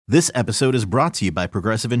This episode is brought to you by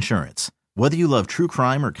Progressive Insurance. Whether you love true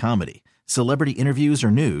crime or comedy, celebrity interviews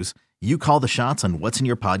or news, you call the shots on what's in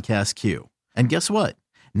your podcast queue. And guess what?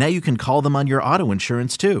 Now you can call them on your auto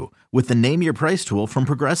insurance too with the Name Your Price tool from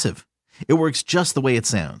Progressive. It works just the way it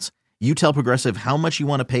sounds. You tell Progressive how much you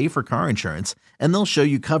want to pay for car insurance, and they'll show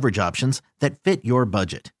you coverage options that fit your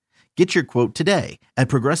budget. Get your quote today at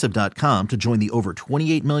Progressive.com to join the over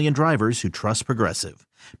 28 million drivers who trust Progressive.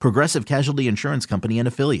 Progressive Casualty Insurance Company and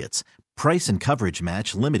Affiliates. Price and coverage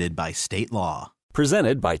match limited by state law.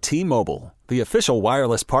 Presented by T-Mobile, the official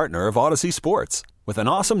wireless partner of Odyssey Sports. With an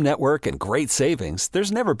awesome network and great savings,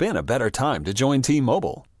 there's never been a better time to join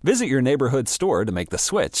T-Mobile. Visit your neighborhood store to make the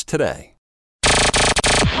switch today.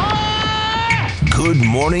 Good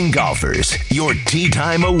morning, golfers. Your tee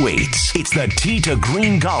time awaits. It's the Tee to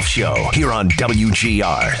Green Golf Show here on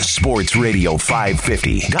WGR Sports Radio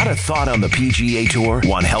 550. Got a thought on the PGA Tour?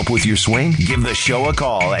 Want help with your swing? Give the show a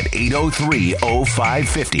call at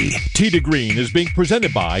 803-0550. Tee to Green is being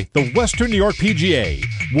presented by the Western New York PGA.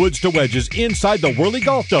 Woods to wedges inside the Whirly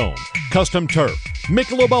Golf Dome. Custom Turf,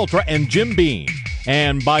 Michelob Ultra, and Jim Beam.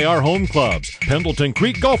 And by our home clubs, Pendleton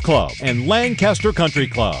Creek Golf Club and Lancaster Country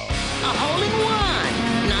Club.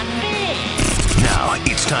 Now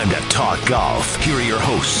it's time to talk golf. Here are your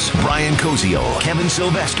hosts, Brian Koziol, Kevin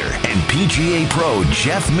Sylvester, and PGA Pro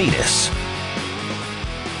Jeff Meadis.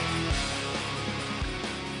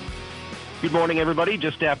 Good morning, everybody.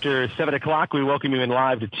 Just after 7 o'clock, we welcome you in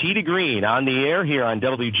live to Tee to Green on the air here on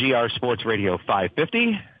WGR Sports Radio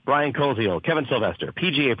 550. Brian Koziol, Kevin Sylvester,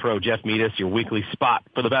 PGA Pro Jeff Meadis, your weekly spot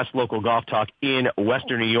for the best local golf talk in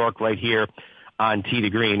Western New York right here on Tee to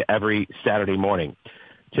Green every Saturday morning.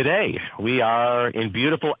 Today, we are in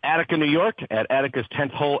beautiful Attica, New York at Attica's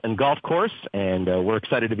 10th hole and golf course, and we're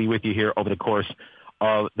excited to be with you here over the course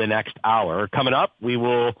of the next hour. Coming up, we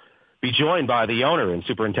will be joined by the owner and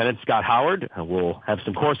superintendent, Scott Howard. We'll have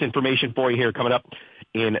some course information for you here coming up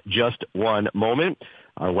in just one moment.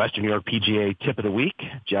 Our Western New York PGA tip of the week.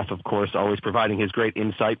 Jeff, of course, always providing his great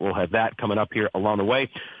insight. We'll have that coming up here along the way.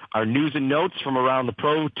 Our news and notes from around the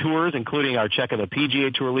pro tours, including our check of the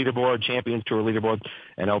PGA Tour leaderboard, Champions Tour leaderboard,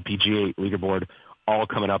 and LPGA leaderboard, all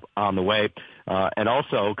coming up on the way. And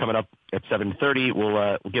also coming up at 7:30,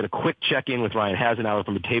 we'll get a quick check-in with Ryan Hasenauer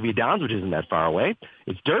from Batavia Downs, which isn't that far away.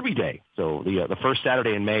 It's Derby Day, so the first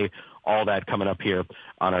Saturday in May. All that coming up here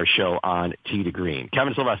on our show on Tee to Green.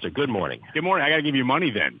 Kevin Sylvester, good morning. Good morning. I got to give you money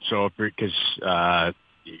then. So because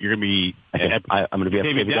you're going to be I'm going to be at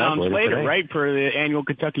Batavia Downs later, today. Right, for the annual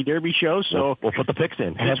Kentucky Derby show. So we'll put the picks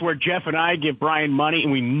in. That's where Jeff and I give Brian money,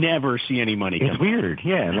 and we never see any money. It's weird,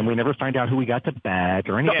 yeah. And then we never find out who we got to bet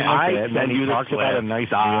or anything like that. And you talked about a nice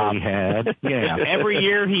deal he had. Yeah. Every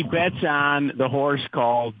year he bets on the horse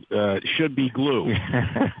called Should Be Glue,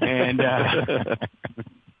 and.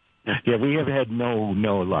 Yeah, we have had no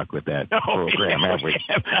luck with that program, have we?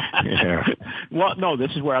 Yeah. Well, no,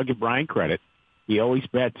 this is where I'll give Brian credit. He always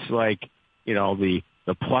bets the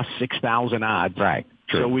plus 6,000 odds, right?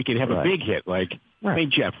 True. So we can have a big hit. Like, I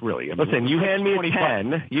mean, Jeff, really. Listen, you hand me a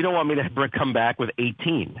 10. You don't want me to come back with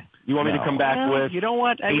 18. You want me to come back with, you know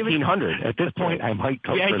what? 1,800. At this point, I might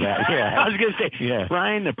go for that. Yeah. I was going to say,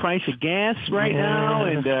 Brian, the price of gas right now,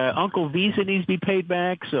 and Uncle Visa needs to be paid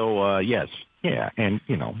back. So, yes. Yeah, and,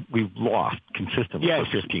 we've lost consistently for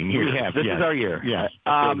 15 years. We have. This is our year. Yeah.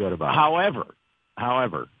 I feel good about it.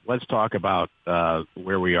 However, let's talk about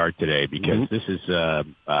where we are today, because this is,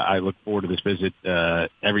 I look forward to this visit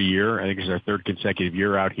every year. I think it's our third consecutive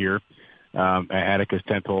year out here at Attica's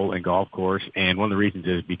 10th hole and golf course. And one of the reasons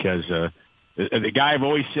is because the guy I've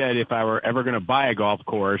always said if I were ever going to buy a golf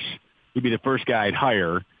course, he'd be the first guy I'd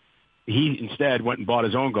hire. He instead went and bought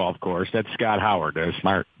his own golf course. That's Scott Howard.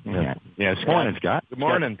 Smart. Yeah. Good morning, Scott. Good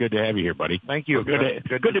morning. Good to have you here, buddy. Thank you.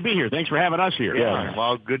 Good to be here. Thanks for having us here. Yeah.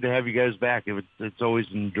 Well, good to have you guys back. It's always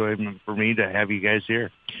an enjoyment for me to have you guys here.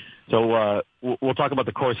 So we'll talk about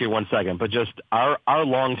the course here one second, but just our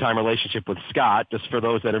long-time relationship with Scott, just for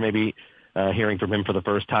those that are maybe hearing from him for the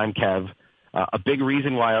first time, Kev, a big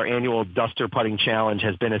reason why our annual Duster Putting Challenge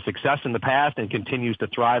has been a success in the past and continues to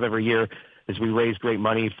thrive every year as we raise great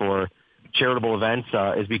money for charitable events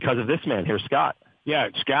is because of this man here, Scott. Yeah,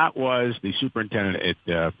 Scott was the superintendent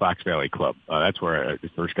at Fox Valley Club. That's where I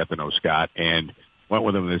first got to know Scott, and went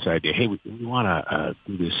with him with this idea. Hey, we want to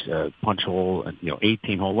do this punch hole, and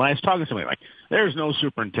 18 hole. When I was talking to somebody like, there's no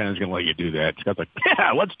superintendent's going to let you do that. Scott's like,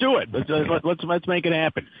 yeah, let's do it. Let's make it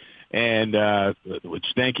happen. And which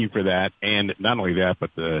thank you for that. And not only that,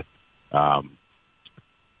 but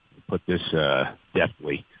put this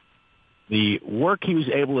deftly. The work he was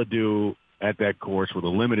able to do at that course with a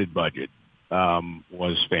limited budget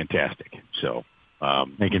was fantastic. So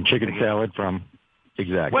Making chicken salad from...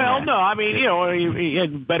 Exactly. Well, no, I mean, he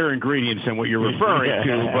had better ingredients than what you're referring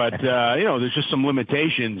to, but, there's just some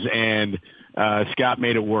limitations, and Scott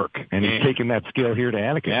made it work. And he's taken that skill here to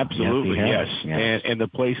Attica. Absolutely, yes. Yes. And the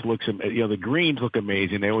place looks, the greens look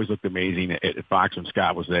amazing. They always looked amazing at Fox when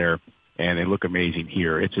Scott was there, and they look amazing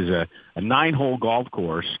here. It's a 9-hole golf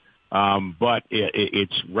course, but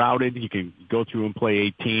it's routed. You can go through and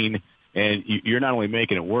play 18. And you're not only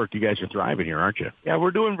making it work, you guys are thriving here, aren't you? Yeah,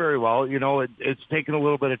 we're doing very well. It's taken a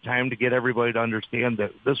little bit of time to get everybody to understand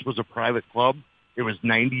that this was a private club. It was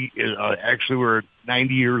 90. Actually, we're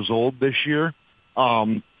 90 years old this year.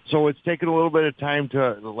 So it's taken a little bit of time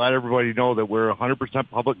to let everybody know that we're a 100%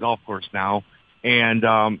 public golf course now. And,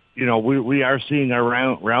 we are seeing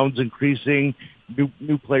our rounds increasing,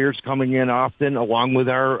 new players coming in often, along with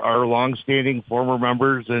our longstanding former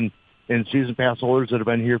members and season pass holders that have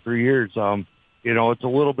been here for years. It's a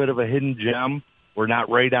little bit of a hidden gem. We're not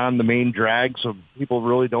right on the main drag, so people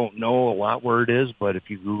really don't know a lot where it is. But if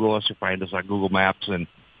you Google us, you'll find us on Google Maps, and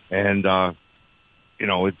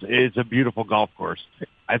it's a beautiful golf course.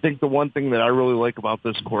 I think the one thing that I really like about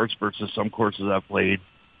this course versus some courses I've played,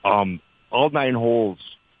 all 9 holes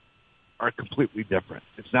are completely different.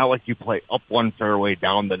 It's not like you play up one fairway,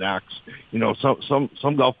 down the next.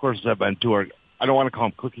 Some golf courses I've been to are, I don't want to call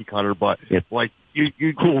them cookie cutter, but it's like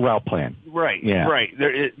you cool route plan. Right. Yeah. Right.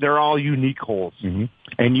 They're all unique holes. Mm-hmm.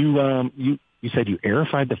 And you said you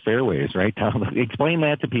aerified the fairways, right? Explain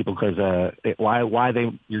that to people, because why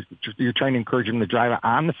you're trying to encourage them to drive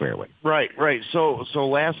on the fairway. Right. So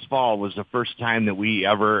last fall was the first time that we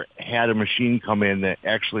ever had a machine come in that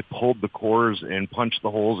actually pulled the cores and punched the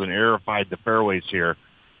holes and aerified the fairways here.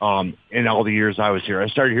 In all the years I was here, I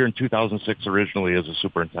started here in 2006 originally as a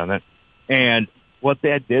superintendent. And what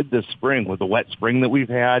that did this spring, with the wet spring that we've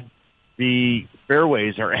had, the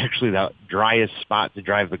fairways are actually the driest spot to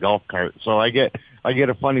drive the golf cart. So I get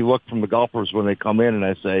a funny look from the golfers when they come in, and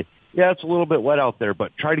I say, yeah, it's a little bit wet out there,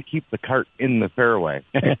 but try to keep the cart in the fairway.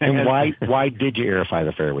 And why did you aerify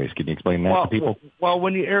the fairways? Can you explain that to people? Well,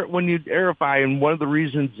 when you aerify, and one of the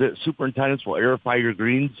reasons that superintendents will aerify your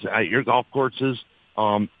greens at your golf courses,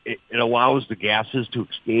 it allows the gases to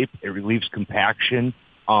escape. It relieves compaction.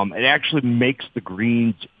 It actually makes the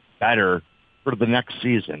greens better for the next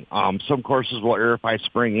season. Some courses will aerify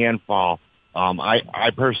spring and fall.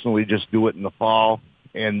 I personally just do it in the fall,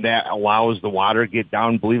 and that allows the water to get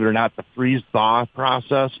down. Believe it or not, the freeze-thaw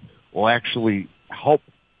process will actually help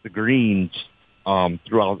the greens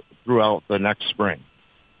throughout the next spring.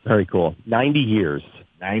 Very cool. 90 years.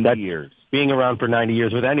 90 years. Being around for 90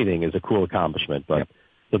 years with anything is a cool accomplishment. But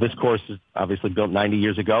So this course is obviously built 90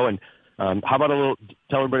 years ago, and how about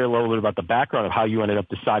tell everybody a little bit about the background of how you ended up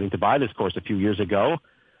deciding to buy this course a few years ago.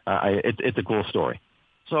 It's a cool story.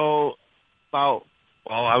 So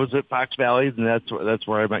I was at Fox Valley, and that's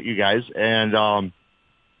where I met you guys. And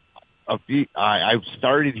I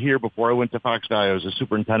started here before I went to Fox Valley. I was a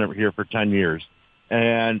superintendent here for 10 years.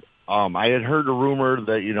 And I had heard a rumor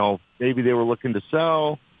that, maybe they were looking to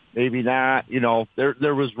sell, maybe not.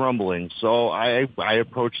 There was rumbling. So I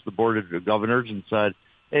approached the Board of Governors and said,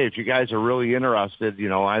 hey, if you guys are really interested,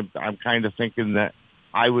 I'm kind of thinking that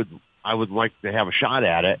I would like to have a shot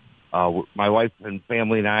at it. My wife and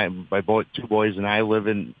family and I, my 2 boys and I live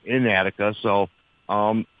in Attica, so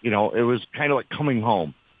it was kind of like coming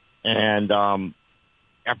home. And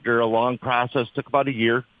after a long process, took about a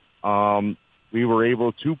year, we were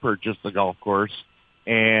able to purchase the golf course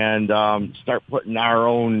and start putting our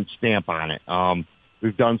own stamp on it.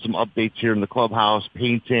 We've done some updates here in the clubhouse,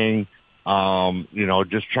 painting.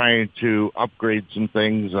 Just trying to upgrade some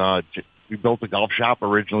things. We built a golf shop.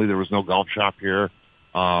 Originally, there was no golf shop here.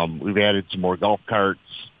 We've added some more golf carts,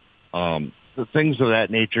 things of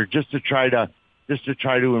that nature, just to try to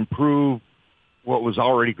improve what was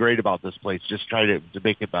already great about this place. Just try to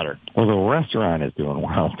make it better. Well, the restaurant is doing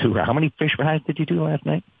well too. How many fish fries did you do last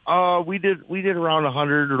night? We did around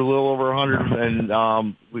 100 or a little over 100,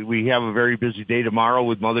 and we have a very busy day tomorrow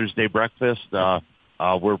with Mother's Day breakfast.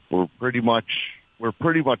 We're pretty much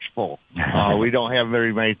full. We don't have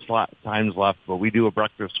very many times left, but we do a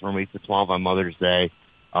breakfast from 8 to 12 on Mother's Day.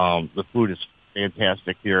 The food is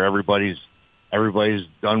fantastic here. Everybody's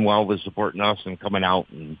done well with supporting us and coming out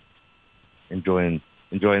and enjoying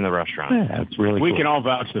the restaurant. Yeah, that's really cool. We can all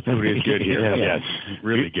vouch the food is good here. Yes,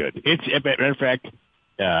 really good. Matter of fact,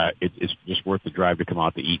 it's just worth the drive to come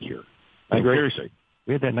out to eat here. I agree. Seriously.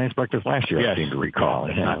 We had that nice breakfast last year, yes. I seem to recall.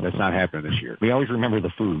 That's not happening this year. We always remember the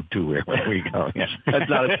food, too, wherever we go. Yeah. That's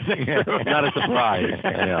not a surprise.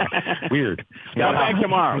 Yeah. Weird. Come back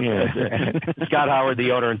tomorrow. Yeah. Scott Howard,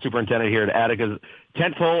 the owner and superintendent here at Attica's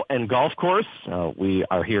Tenthole and Golf Course. We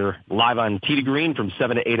are here live on Tee to Green from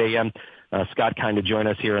 7 to 8 a.m. Scott kind of joined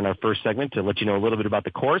us here in our first segment to let you know a little bit about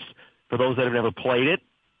the course. For those that have never played it,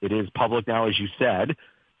 it is public now, as you said.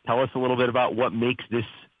 Tell us a little bit about what makes this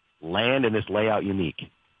land and this layout unique.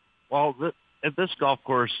 Well, at this golf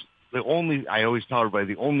course, I always tell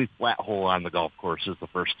everybody, the only flat hole on the golf course is the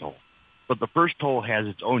first hole. But the first hole has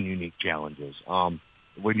its own unique challenges.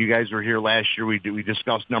 When you guys were here last year, we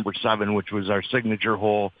discussed number 7, which was our signature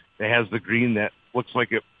hole. It has the green that looks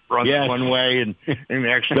like it runs one way and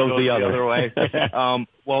actually goes the other way.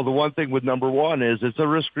 Well, the one thing with number 1 is it's a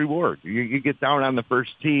risk reward. You get down on the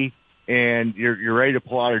first tee and you're ready to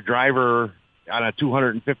pull out a driver on a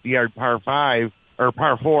 250-yard par 4,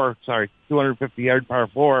 250-yard par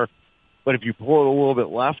 4. But if you pull it a little bit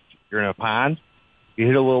left, you're in a pond. You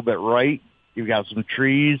hit a little bit right, you've got some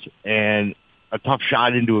trees and a tough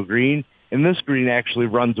shot into a green. And this green actually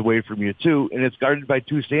runs away from you, too, and it's guarded by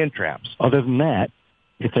 2 sand traps. Other than that,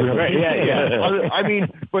 it's right. Yeah. I mean,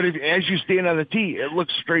 but as you stand on the tee, it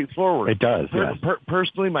looks straightforward. It does, yes.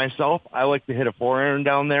 Personally, myself, I like to hit a 4-iron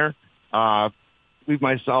down there, leave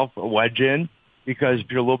myself a wedge in, because if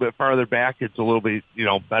you're a little bit farther back, it's a little bit,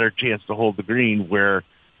 better chance to hold the green where,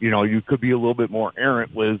 you could be a little bit more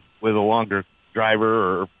errant with a longer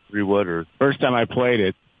driver or 3-wood or. First time I played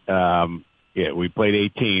it, we played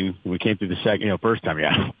 18. We came through the second, first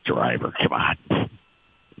time, driver, come on.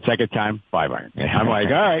 Second time, 5-iron. I'm like,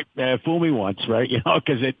 all right, fool me once, right?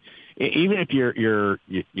 Because even if you're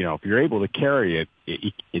able to carry it,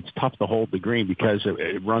 it's tough to hold the green because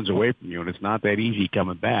it runs away from you, and it's not that easy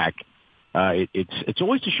coming back. It's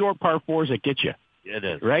always the short par 4s that get you. It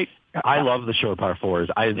is, right? I love the short par 4s.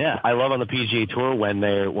 I love on the PGA Tour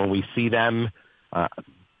when we see them,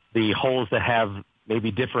 the holes that have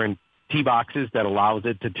maybe different tee boxes that allows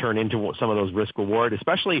it to turn into some of those risk reward,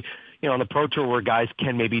 especially, on the Pro Tour where guys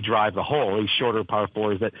can maybe drive the hole, these shorter par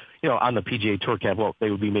 4s that, on the PGA Tour camp,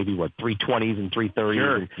 they would be maybe 320s and 330s.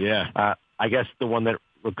 Sure. Yeah. I guess the one that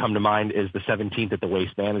would come to mind is the 17th at the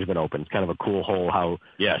Waste Management Open. It's kind of a cool hole how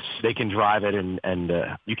they can drive it and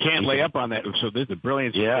you can't lay up on that. So there's a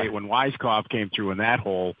brilliant state. When Weiskopf came through in that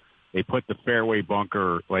hole, they put the fairway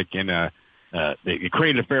bunker they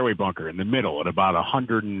created a fairway bunker in the middle at about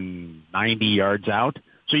 190 yards out.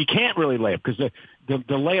 So you can't really lay up because the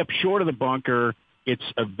layup short of the bunker, it's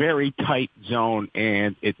a very tight zone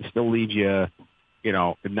and it still leaves you,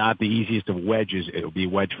 not the easiest of wedges. It'll be a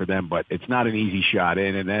wedge for them, but it's not an easy shot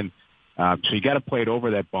in. And then, so you got to play it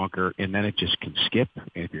over that bunker and then it just can skip.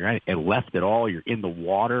 And if you're at left at all, you're in the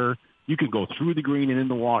water. You can go through the green and in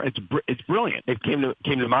the water. It's brilliant. It came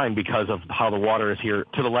to mind because of how the water is here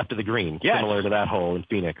to the left of the green, similar to that hole in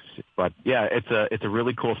Phoenix. But yeah, it's a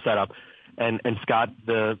really cool setup. And Scott,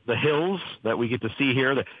 the hills that we get to see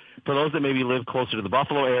here, for those that maybe live closer to the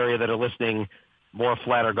Buffalo area that are listening, more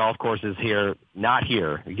flatter golf courses here, not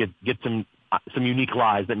here. You get some unique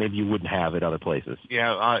lies that maybe you wouldn't have at other places.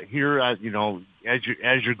 Yeah, here, as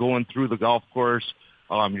you're going through the golf course,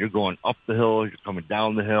 you're going up the hill, you're coming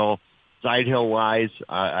down the hill. Side hill lies.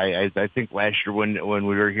 I think last year when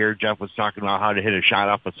we were here, Jeff was talking about how to hit a shot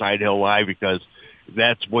off a side hill lie because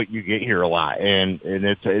that's what you get here a lot, and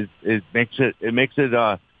it makes it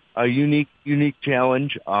a unique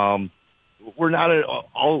challenge. We're not an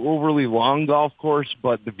overly long golf course,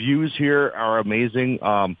 but the views here are amazing.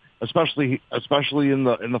 Especially in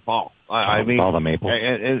the fall. I mean, all the maple.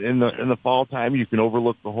 In the fall time, you can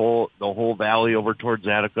overlook the whole valley over towards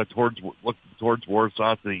Attica, look towards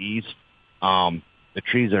Warsaw to the east. The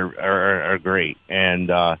trees are great, and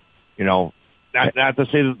not to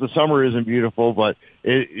say that the summer isn't beautiful, but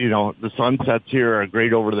the sunsets here are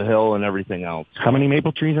great over the hill and everything else. How many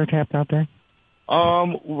maple trees are tapped out there?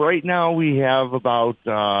 Right now we have about,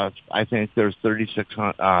 I think there's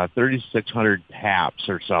 3,600 taps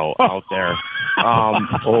or so out there.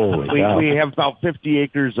 We have about 50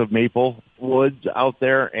 acres of maple woods out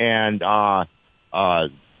there, and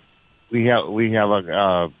we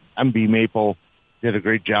have MB Maple did a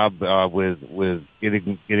great job with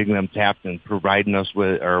getting them tapped and providing us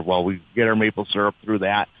we get our maple syrup through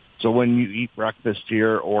that. So when you eat breakfast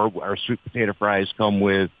here, or our sweet potato fries come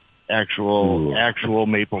with actual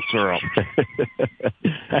maple syrup.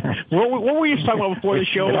 What were you talking about before the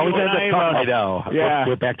show? I know. Yeah.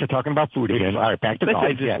 We're back to talking about food again. All right, back to golf.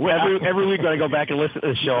 Every week when I go back and listen to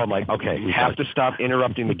the show, I'm like, okay, we have to stop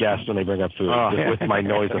interrupting the guests when they bring up food with my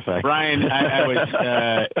noise effect. Brian, I was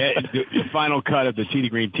at the final cut of the Tee to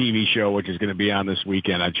Green TV show, which is going to be on this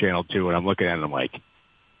weekend on Channel 2, and I'm looking at it and I'm like,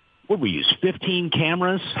 what we use, 15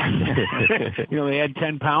 cameras? They had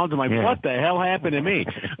 10 pounds. I'm like, what the hell happened to me?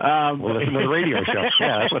 Well, listen to the radio show.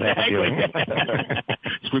 Yeah, that's what happened to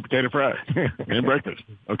you. Sweet potato fries and breakfast.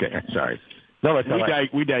 Okay, sorry. No,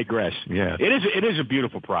 it's we digress. Yeah, it is a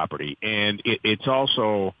beautiful property, and it's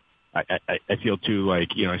also I feel too like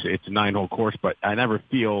it's a 9-hole course, but I never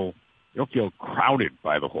feel you don't feel crowded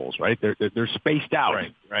by the holes, right? They're spaced out.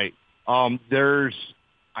 Right.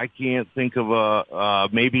 I can't think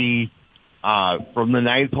of maybe from the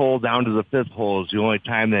 9th hole down to the 5th hole is the only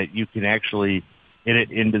time that you can actually hit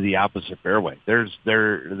it into the opposite fairway. There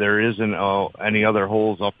isn't any other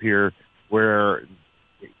holes up here where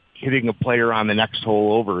hitting a player on the next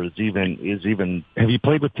hole over is even. Have you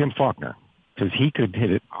played with Tim Faulkner? Because he could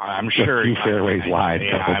hit it. I'm sure a few fairways wide.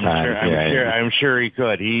 I'm sure he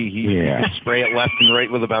could. He could spray it left and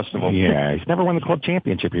right with the best of them. Yeah, he's never won the club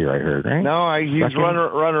championship here, I heard, right? No, he's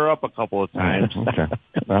runner up a couple of times. Okay.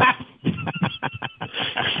 Well.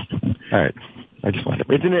 All right. I just wanted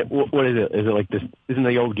to... Isn't it, what is it? Is it like this, isn't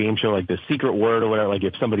the old game show like the secret word or whatever, like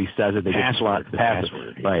if somebody says it, they get slimed?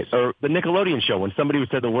 Password. Right. Or the Nickelodeon show, when somebody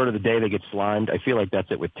said the word of the day, they get slimed. I feel like that's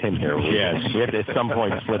it with Tim here. Yes. We have to at some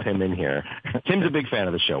point slip him in here. Tim's a big fan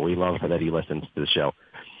of the show. We love that he listens to the show.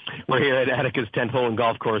 We're here at Attica's 10th hole and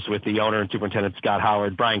golf course with the owner and superintendent, Scott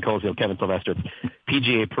Howard, Brian Coleshill, Kevin Sylvester,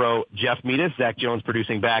 PGA Pro, Jeff Meadis, Zach Jones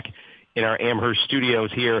producing back in our Amherst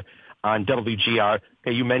studios here on WGR.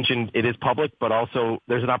 Okay, you mentioned it is public, but also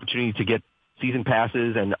there's an opportunity to get season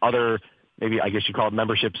passes and other, maybe I guess you call it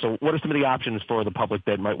membership. So what are some of the options for the public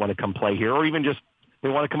that might want to come play here, or even just they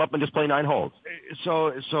want to come up and just play 9 holes?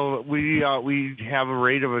 So we have a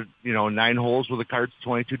rate of 9 holes with a cart's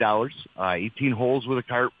 $22, 18 holes with a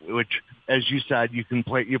cart, which, as you said, you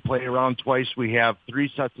play around twice. We have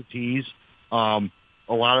 3 sets of tees.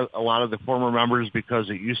 A lot of the former members, because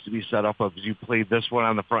it used to be set up of you play this one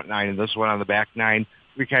on the front 9 and this one on the back 9.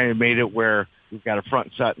 We kind of made it where we've got a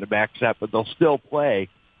front set and a back set, but they'll still play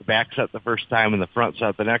the back set the first time and the front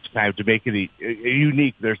set the next time to make it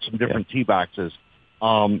unique. There's some different tee boxes,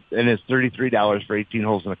 and it's $33 for 18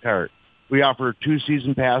 holes in a cart. We offer 2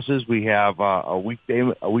 season passes. We have a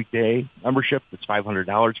weekday membership that's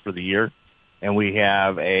 $500 for the year, and we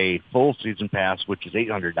have a full season pass, which is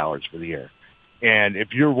 $800 for the year. And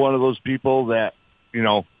if you're one of those people that,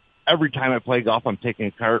 every time I play golf, I'm taking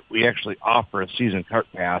a cart, we actually offer a season cart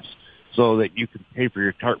pass so that you can pay for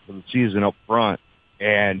your cart for the season up front.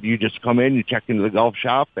 And you just come in, you check into the golf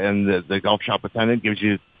shop, and the golf shop attendant gives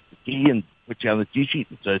you the key and puts you on the tee sheet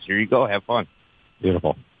and says, here you go, have fun.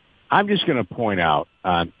 Beautiful. I'm just going to point out,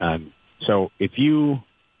 so if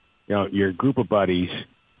your group of buddies,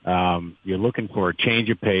 you're looking for a change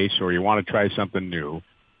of pace or you want to try something new,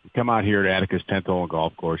 you come out here at Attica's 10th hole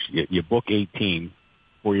golf course. You book 18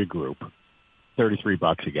 for your group,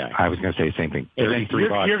 $33 a guy. I was going to say the same thing.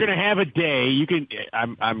 $33. You're going to have a day. You can.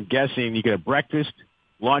 I'm guessing you get a breakfast,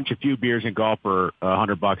 lunch, a few beers, and golf for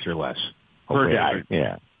 $100 or less per guy.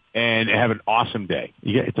 Yeah, and have an awesome day.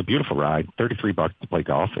 Yeah, it's a beautiful ride. $33 to play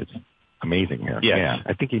golf. It's amazing here. Yes. Yeah,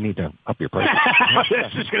 I think you need to up your price. I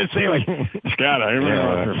was just going to say, like, Scott, I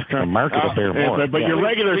remember market a fair more. But your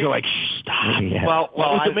regulars are like, stop. Yeah. Well,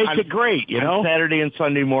 it makes it great, On Saturday and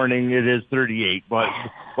Sunday morning, it is 38, but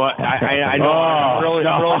I know I'm really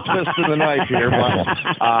twisting the knife here. But,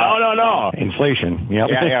 no. Inflation. Yep.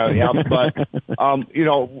 Yeah. But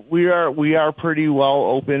we are pretty well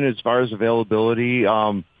open as far as availability.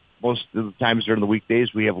 Most of the times during the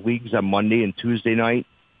weekdays, we have leagues on Monday and Tuesday night.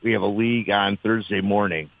 We have a league on Thursday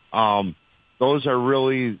morning. Those are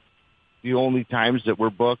really the only times that we're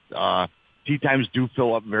booked. Tee times do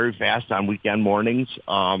fill up very fast on weekend mornings.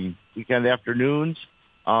 Weekend afternoons,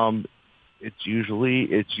 it's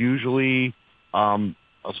usually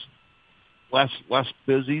less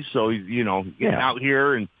busy. So getting out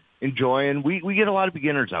here and enjoying. We get a lot of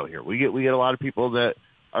beginners out here. We get a lot of people that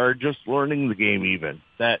are just learning the game, even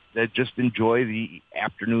that just enjoy the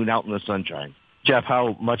afternoon out in the sunshine. Jeff,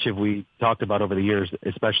 how much have we talked about over the years,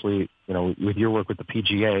 especially, with your work with the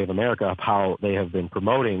PGA of America, of how they have been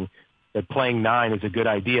promoting that playing 9 is a good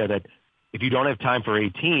idea, that if you don't have time for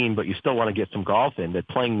 18, but you still want to get some golf in, that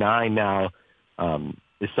playing 9 now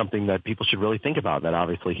is something that people should really think about. That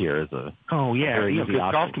obviously here is a very easy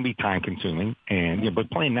option. Golf can be time consuming, and but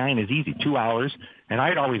playing 9 is easy, 2 hours. And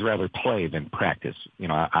I'd always rather play than practice.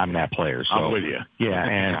 I'm that player. So, I'm with you. Yeah,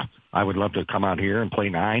 and I would love to come out here and play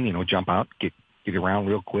 9. Jump out, get around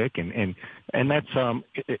real quick, and that's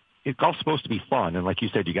golf's supposed to be fun. And like you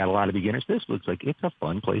said, you got a lot of beginners. This looks like it's a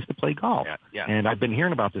fun place to play golf. Yeah. And I've been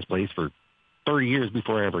hearing about this place for 30 years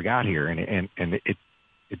before I ever got here, and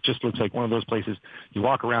it just looks like one of those places you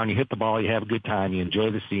walk around, you hit the ball, you have a good time, you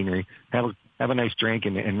enjoy the scenery, have a nice drink,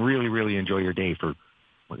 and really, really enjoy your day for,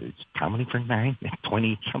 how many for 9?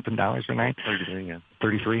 $20-something for 9? 33, yeah.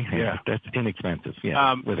 33? Yeah. That's inexpensive,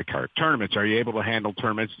 with a cart. Tournaments, are you able to handle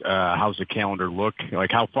tournaments? How's the calendar look?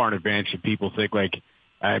 Like, how far in advance should people think,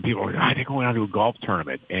 people are I think going out to a golf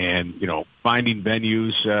tournament, and, finding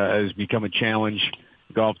venues has become a challenge.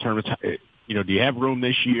 Golf tournaments, do you have room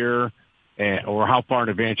this year? Or how far in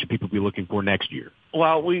advance should people be looking for next year?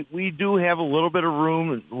 Well, we do have a little bit of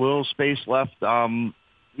room, a little space left.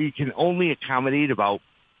 We can only accommodate about,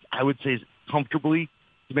 I would say, comfortably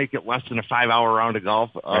to make it less than a 5-hour round of golf,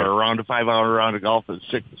 or around a 5-hour round of golf with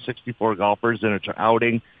 64 golfers in an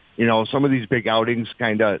outing. Some of these big outings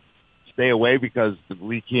kind of stay away because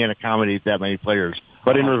we can't accommodate that many players.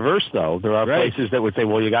 But in reverse, though, there are places that would say,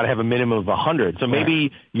 well, you got to have a minimum of 100. So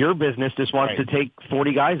maybe your business just wants to take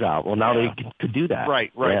 40 guys out. Well, now they could do that.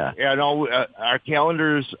 Right. Yeah. No, our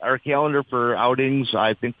calendar for outings,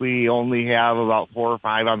 I think we only have about 4 or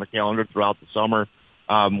 5 on the calendar throughout the summer.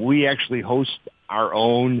 We actually host our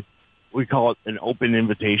own, we call it an open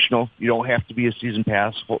invitational. You don't have to be a season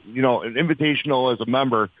pass. An invitational as a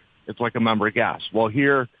member, it's like a member guest. Well,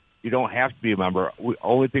 here, you don't have to be a member.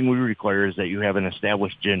 Only thing we require is that you have an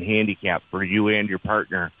established gin handicap for you and your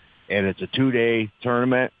partner. And it's a 2-day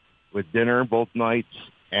tournament with dinner both nights.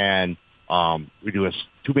 And we do a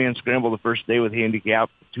 2-man scramble the first day with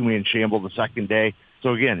handicap, 2-man shamble the second day.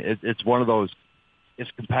 So, again, it's one of those,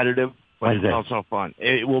 it's competitive, but it's also fun.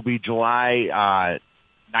 It will be July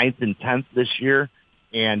 9th and 10th this year.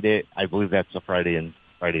 And I believe that's a Friday and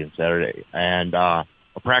Saturday. And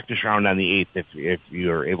a practice round on the 8th if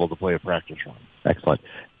you're able to play a practice round. Excellent.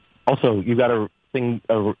 Also, you've got a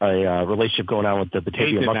relationship going on with the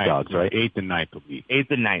Batavia Muck Dogs, right? 8th and 9th will be.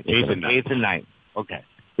 8th and 9th. 8th and 9th. Okay.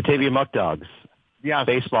 Batavia Muck Dogs. Yeah.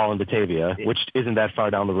 Baseball in Batavia, which isn't that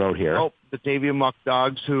far down the road here. Oh, Batavia Muck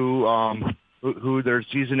Dogs, who their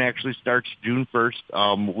season actually starts June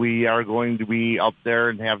 1st. We are going to be up there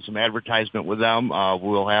and have some advertisement with them.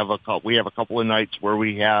 We have a couple of nights where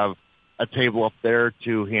we have a table up there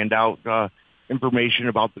to hand out information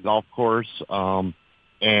about the golf course.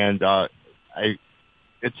 It's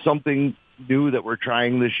something new that we're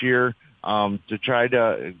trying this year to try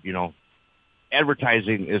to,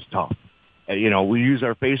 advertising is tough. We use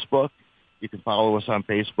our Facebook. You can follow us on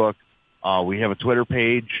Facebook. We have a Twitter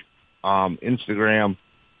page, Instagram.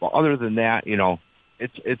 Well, other than that,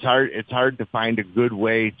 it's hard to find a good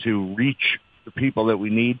way to reach the people that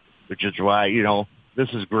we need, which is why, this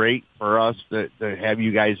is great for us to have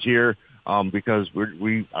you guys here because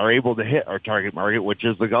we are able to hit our target market, which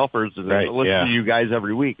is the golfers that listen to you guys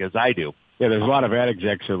every week, as I do. Yeah, there's a lot of ad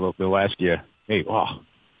execs that will ask you, hey,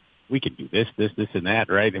 we can do this, and that,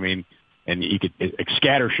 right? I mean, and you could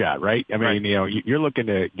scattershot, right? I mean, you're looking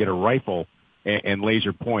to get a rifle and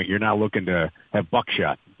laser point. You're not looking to have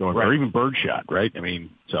buckshot or even birdshot, right? I mean,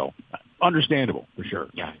 so understandable for sure.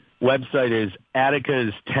 Yeah. Website is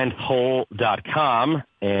atticas10thhole.com,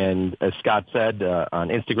 and as Scott said, on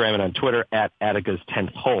Instagram and on Twitter, at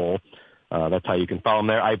Atticas10thhole. That's how you can follow them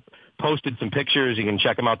there. I posted some pictures. You can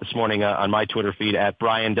check them out this morning on my Twitter feed, at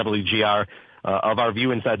BrianWGR, of our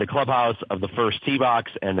view inside the clubhouse, of the first tee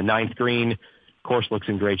box and the 9th green. Course looks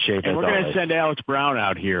in great shape. And we're going to send Alex Brown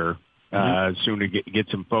out here soon to get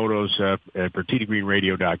some photos for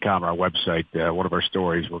tdgreenradio.com, our website, one of our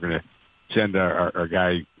stories. We're going to send our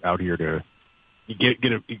guy out here to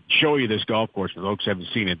show you this golf course. For folks haven't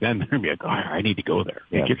seen it, then they're going to be like, I need to go there.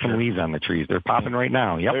 Yeah, get some leaves on the trees. They're popping right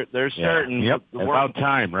now. Yep. They're starting. Yep. It's about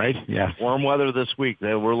time, right? Yeah. Warm weather this week.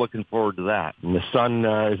 We're looking forward to that. And the sun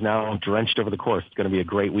is now drenched over the course. It's going to be a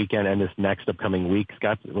great weekend, and this next upcoming week,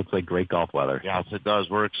 Scott, it looks like great golf weather. Yes, it does.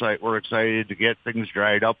 We're excited to get things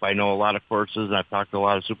dried up. I know a lot of courses, and I've talked to a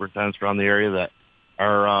lot of superintendents around the area that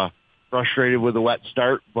are frustrated with the wet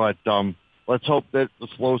start, but let's hope that the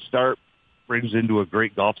slow start brings into a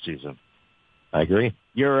great golf season. I agree.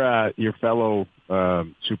 Your fellow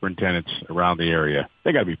superintendents around the area,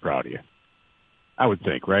 they got to be proud of you. I would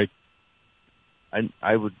think, right?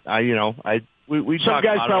 I we some talk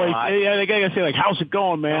guys about probably, it a lot. yeah, they gotta say like, "How's it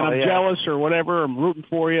going, man? I'm jealous or whatever. I'm rooting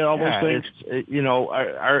for you." All those things.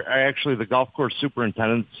 Our actually the Golf Course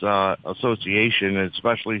Superintendents Association, and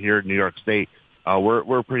especially here in New York State,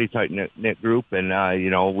 we're a pretty tight knit group, and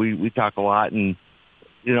we talk a lot, and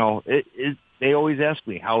they always ask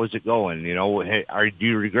me, "How is it going? Hey, do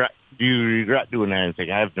you regret doing anything?"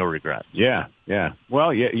 I have no regrets. Yeah.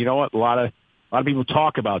 Well, yeah, you know what? A lot of people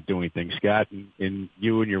talk about doing things, Scott, and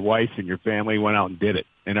you and your wife and your family went out and did it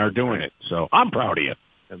and are doing it. So I'm proud of you,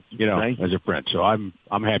 as a friend. So I'm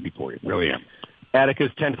happy for you. Really am. Attica's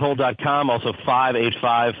 10thhole.com, also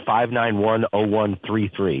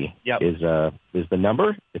 585-591-0133 is the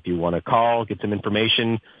number if you want to call, get some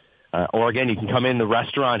information. Or again, you can come in. The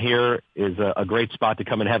restaurant here is a great spot to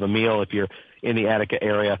come and have a meal if you're in the Attica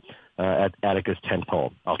area at Attica's 10th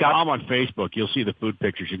Hole. Scott, I'm on Facebook. You'll see the food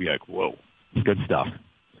pictures. You'll be like, whoa. Good stuff.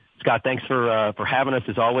 Scott, thanks for having us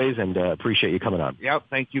as always, and appreciate you coming on. Yep,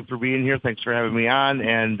 thank you for being here. Thanks for having me on,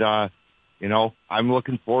 and I'm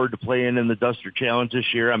looking forward to playing in the Duster Challenge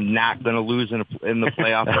this year. I'm not going to lose in the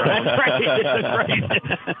playoff round. That's right.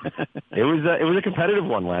 It was a competitive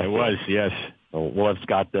one last year. It was, yes. So we'll have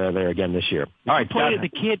Scott there again this year. All right, Scott, the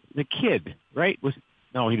kid, right?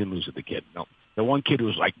 No, he didn't lose with the kid. No, the one kid who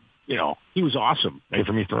was like, he was awesome. Kid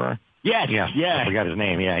from East Aurora? Yes. Yeah. I forgot his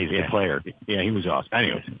name. Yeah, he's a good player. Yeah, he was awesome.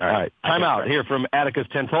 Anyways, all right. Time out here from Attica's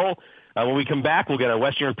 10th Hole. When we come back, we'll get our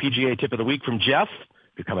Western New York PGA tip of the week from Jeff.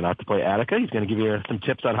 If you're coming out to play Attica, he's going to give you some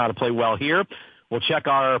tips on how to play well here. We'll check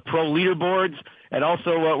our pro leaderboards, and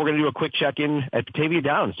also we're going to do a quick check-in at Batavia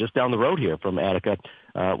Downs, just down the road here from Attica.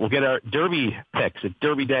 We'll get our Derby picks. It's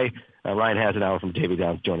Derby Day. Ryan Hasenauer from Batavia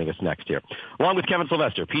Downs joining us next here. Along with Kevin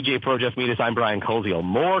Sylvester, PGA Pro Jeff Meadis, I'm Brian Koziel.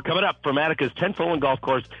 More coming up from Attica's 10th Hole and Golf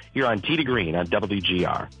Course here on Tee to Green on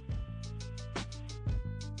WGR.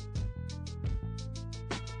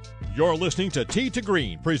 You're listening to Tee to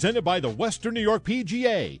Green, presented by the Western New York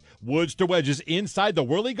PGA. Woods to wedges inside the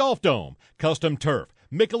Whirly Golf Dome. Custom turf,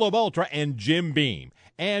 Michelob Ultra, and Jim Beam.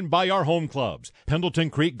 And by our home clubs, Pendleton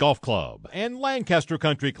Creek Golf Club and Lancaster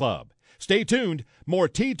Country Club. Stay tuned. More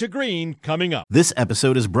Tee to Green coming up. This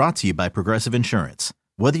episode is brought to you by Progressive Insurance.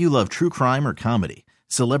 Whether you love true crime or comedy,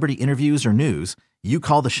 celebrity interviews or news, you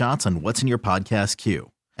call the shots on what's in your podcast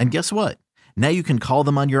queue. And guess what? Now you can call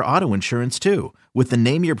them on your auto insurance too with the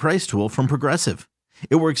Name Your Price tool from Progressive.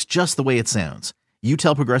 It works just the way it sounds. You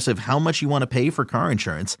tell Progressive how much you want to pay for car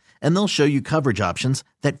insurance, and they'll show you coverage options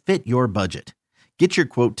that fit your budget. Get your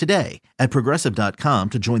quote today at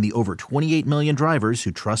Progressive.com to join the over 28 million drivers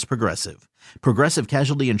who trust Progressive. Progressive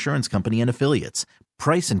Casualty Insurance Company and Affiliates.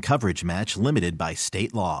 Price and coverage match limited by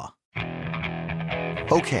state law.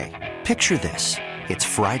 Okay, picture this. It's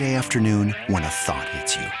Friday afternoon when a thought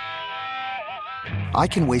hits you. I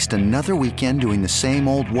can waste another weekend doing the same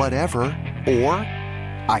old whatever, or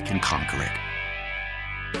I can conquer it.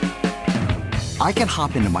 I can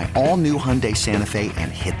hop into my all-new Hyundai Santa Fe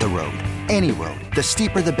and hit the road. Any road. The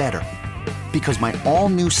steeper, the better. Because my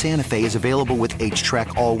all-new Santa Fe is available with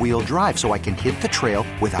H-Track all-wheel drive, so I can hit the trail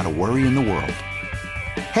without a worry in the world.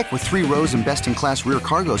 Heck, with 3 rows and best-in-class rear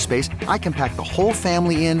cargo space, I can pack the whole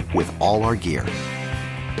family in with all our gear.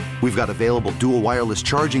 We've got available dual wireless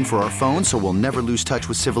charging for our phones, so we'll never lose touch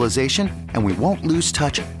with civilization, and we won't lose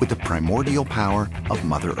touch with the primordial power of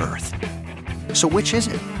Mother Earth. So which is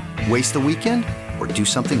it? Waste the weekend or do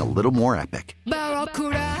something a little more epic?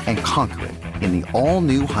 And conquer it in the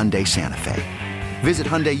all-new Hyundai Santa Fe. Visit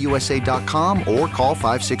HyundaiUSA.com or call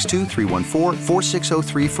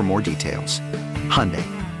 562-314-4603 for more details. Hyundai,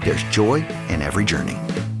 there's joy in every journey.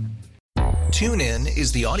 TuneIn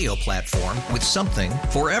is the audio platform with something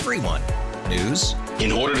for everyone. News.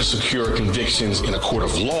 In order to secure convictions in a court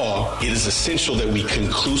of law, it is essential that we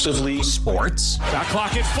conclusively. Sports. Shot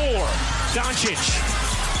clock at 4. Doncic.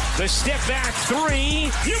 The step back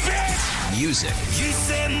 3. You bet. Music. You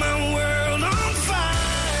set my world on fire.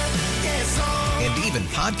 Yes, and even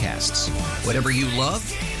podcasts. Whatever you love,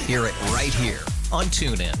 hear it right here on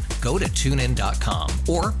TuneIn. Go to TuneIn.com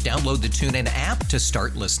or download the TuneIn app to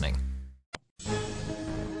start listening.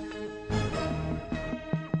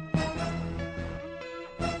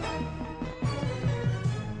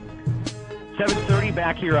 7:30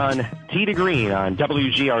 back here on Tee to Green on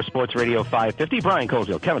WGR Sports Radio 550. Brian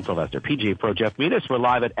Koziel, Kevin Sylvester, PGA Pro Jeff Meadis. We're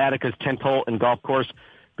live at Attica's 10th Hole and Golf Course.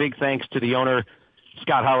 Big thanks to the owner,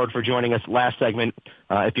 Scott Howard, for joining us last segment.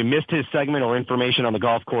 If you missed his segment or information on the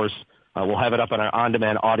golf course, we'll have it up on our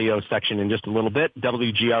on-demand audio section in just a little bit,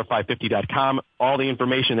 WGR550.com. All the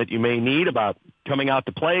information that you may need about coming out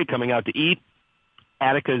to play, coming out to eat,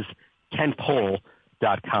 Attica's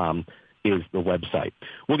 10thhole.com. is the website.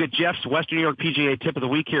 We'll get Jeff's Western New York PGA Tip of the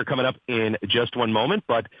Week here coming up in just one moment,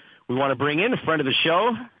 but we want to bring in a friend of the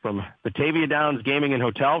show from Batavia Downs Gaming and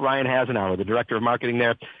Hotel, Ryan Hasenauer, the Director of Marketing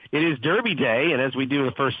there. It is Derby Day, and as we do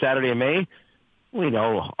the first Saturday of May, we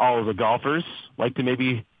know all of the golfers like to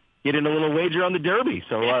maybe get in a little wager on the Derby.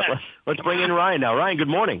 So let's bring in Ryan now. Ryan, good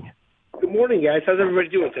morning. Good morning, guys. How's everybody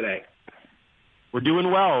doing today? We're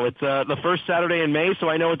doing well. It's the first Saturday in May, so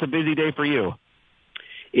I know it's a busy day for you.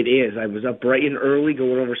 It is. I was up bright and early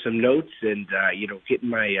going over some notes and, getting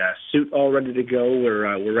my suit all ready to go.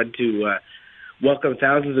 We're ready to welcome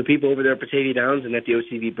thousands of people over there at Batavia Downs and at the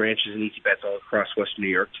OCV branches and Easy Bets all across Western New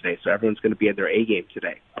York today. So everyone's going to be at their A game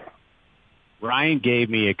today. Ryan gave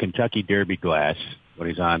me a Kentucky Derby glass when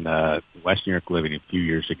he's on Western New York Living a few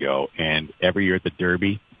years ago, and every year at the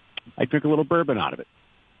Derby, I drink a little bourbon out of it.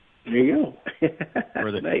 There you go.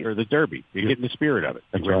 for the Nice. for the Derby. You get in the spirit of it.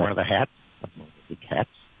 That's wear one of the hats. The hats.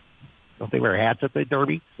 Don't they wear hats at the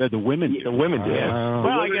Derby? The women. The women do.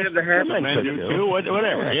 Well, I guess the hats men do too.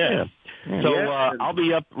 Whatever. Yeah. So I'll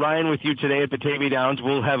be up, Ryan, with you today at Batavia Downs.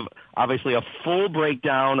 We'll have, obviously, a full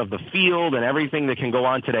breakdown of the field and everything that can go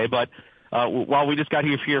on today. But while we just got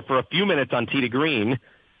here for a few minutes on Tee to Green,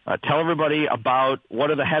 tell everybody about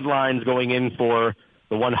what are the headlines going in for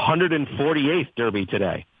the 148th Derby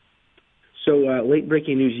today. So late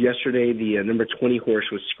breaking news yesterday, the number 20 horse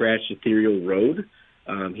was scratched Ethereal Road.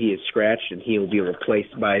 He is scratched, and he will be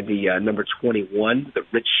replaced by the number 21, the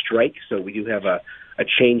Rich Strike. So we do have a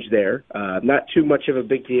change there. Not too much of a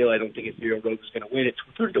big deal. I don't think Ethereal Road is going to win it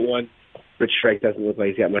 30-1. Rich Strike doesn't look like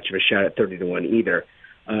he's got much of a shot at 30-1 either.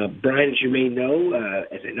 Brian, as you may know,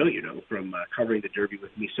 as I know you know from covering the Derby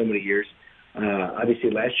with me so many years, obviously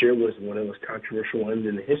last year was one of those controversial ones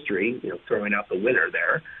in the history, throwing out the winner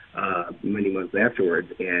there many months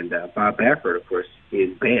afterwards. And Bob Baffert, of course, is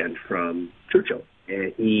banned from Churchill,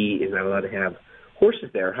 and he is not allowed to have horses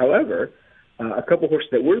there. However, a couple horses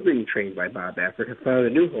that were being trained by Bob Baffert have found a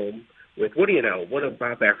new home with, what do you know, one of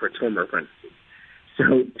Bob Baffert's former apprentices.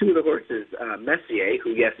 So two of the horses, Messier,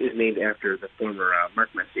 who, yes, is named after the former Marc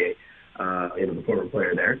Messier, the former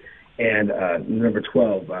player there, and number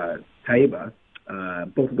 12, Taiba.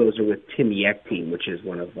 Both of those are with Tim Yakteen, which is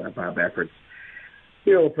one of Bob Baffert's,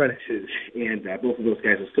 apprentices. And both of those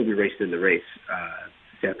guys will still be racing in the race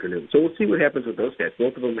this afternoon. So we'll see what happens with those guys.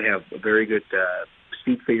 Both of them have very good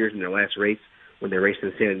speed figures in their last race when they raced in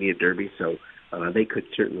the Santa Anita Derby. So they could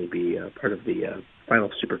certainly be part of the final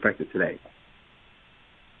superfecta today.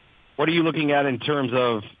 What are you looking at in terms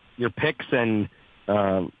of your picks and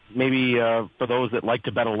maybe for those that like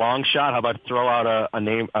to bet a long shot, how about throw out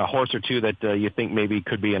a horse or two that you think maybe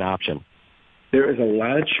could be an option? There is a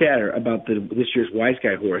lot of chatter about this year's Wise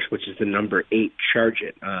Guy horse, which is the number 8 Charge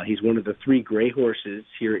It. He's one of the 3 gray horses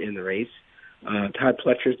here in the race. Todd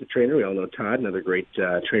Pletcher's the trainer. We all know Todd, another great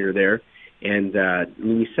trainer there. And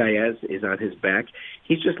Luis Saez is on his back.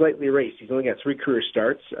 He's just lightly raced. He's only got 3 career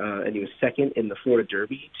starts, and he was second in the Florida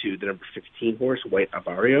Derby to the number 15 horse, White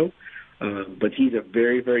Abarrio. But he's a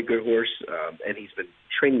very, very good horse, and he's been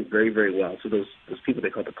training very, very well. So those people they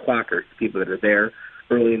call the clockers, the people that are there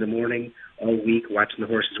early in the morning, all week, watching the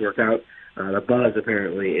horses work out, the buzz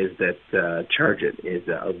apparently is that Charge It is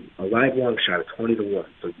a live long shot at 20-1.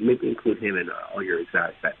 So maybe include him in all your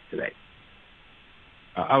exotic bets today.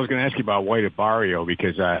 I was going to ask you about White Abarrio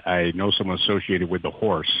because I know someone associated with the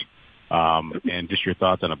horse, and just your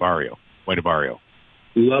thoughts on White Abarrio.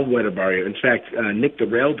 Love White Abarrio. In fact, Nick the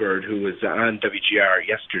Railbird, who was on WGR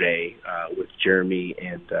yesterday with Jeremy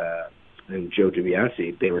and Joe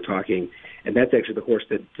DiBiase, they were talking, and that's actually the horse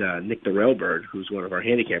that Nick the Railbird, who's one of our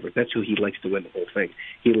handicappers, that's who he likes to win the whole thing.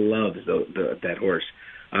 He loves that horse.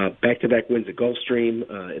 Back-to-back wins at Gulfstream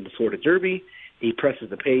in the Florida Derby. He presses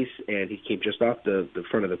the pace, and he came just off the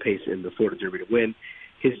front of the pace in the Florida Derby to win.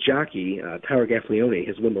 His jockey, Tyler Gaffalione,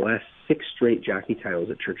 has won the last 6 straight jockey titles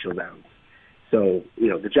at Churchill Downs. So,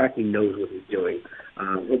 the jockey knows what he's doing.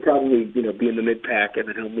 He'll probably, be in the mid-pack, and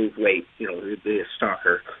then he'll move late, be a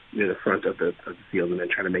stalker near the front of the field and then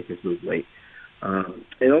try to make his move late.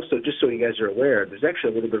 And also, just so you guys are aware, there's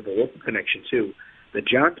actually a little bit of a local connection, too. The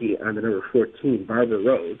jockey on the number 14, Barber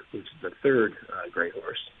Road, which is the 3rd gray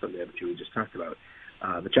horse from the other 2 we just talked about,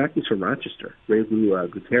 the jockey's from Rochester, Ray Lou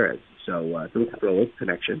Gutierrez. So look for a local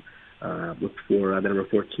connection. Look for the number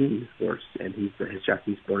 14 horse, and his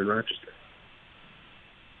jockey's born in Rochester.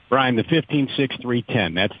 Brian, the 15, 6, 3,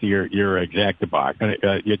 10, that's your exacta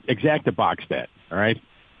box bet, all right?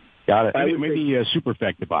 Got it. Maybe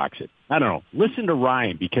superfecta box it. I don't know. Listen to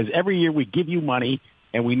Ryan, because every year we give you money,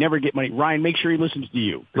 and we never get money. Ryan, make sure he listens to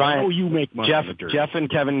you. Ryan, you make money. Jeff and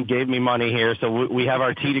Kevin gave me money here, so we have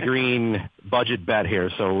our Tee to Green budget bet here.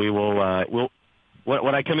 So we will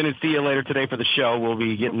when I come in and see you later today for the show, we'll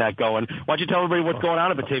be getting that going. Why don't you tell everybody what's going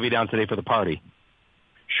on at Batavia Downs today for the party?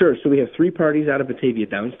 Sure. So we have 3 parties out of Batavia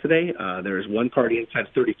Downs today. There is one party inside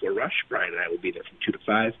 34 Rush. Brian and I will be there from 2 to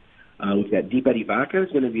 5. We've got Deep Eddy Vodka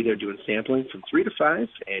is going to be there doing sampling from 3 to 5,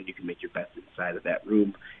 and you can make your bets inside of that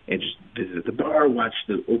room and just visit the bar, watch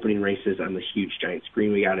the opening races on the huge giant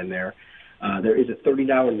screen we got in there. There is a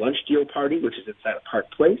 $30 lunch deal party, which is inside of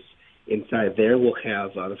Park Place. Inside there, we'll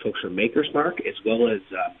have the folks from Maker's Mark, as well as,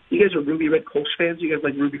 you guys are Ruby Red Kolsch fans? You guys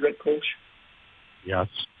like Ruby Red Kolsch? Yes.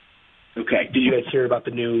 Okay. Did you guys hear about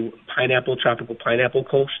the new tropical pineapple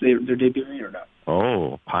Kolsch they're debuting or not?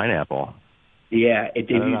 Oh, pineapple. Yeah, it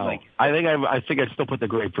debuted I think I'd still put the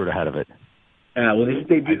grapefruit ahead of it. Well, this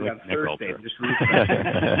debuted on Thursday.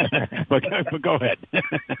 But go ahead.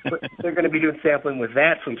 They're going to be doing sampling with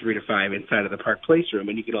that from 3 to 5 inside of the Park Place room,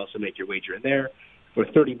 and you can also make your wager in there. For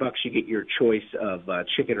 $30, you get your choice of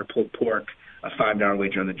chicken or pulled pork, a $5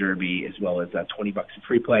 wager on the Derby, as well as $20 in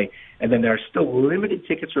free play. And then there are still limited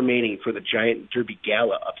tickets remaining for the giant Derby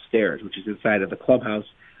Gala upstairs, which is inside of the clubhouse.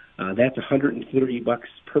 That's $130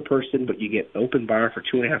 per person, but you get open bar for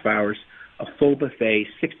 2.5 hours, a full buffet,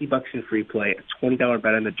 $60 in free play, a $20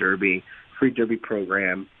 bet on the Derby, free Derby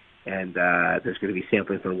program, and there's going to be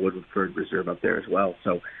sampling from Woodford Reserve up there as well.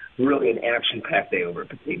 So really an action-packed day over at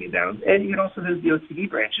Batavia Downs. And you can also visit the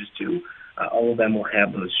OTB branches, too. All of them will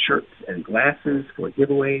have those shirts and glasses for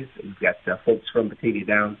giveaways. We've got folks from Batavia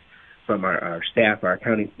Downs, from our staff, our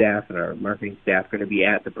accounting staff, and our marketing staff going to be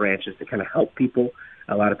at the branches to kind of help people.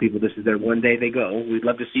 A lot of people, this is their one day they go. We'd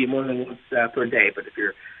love to see you more than once per day, but if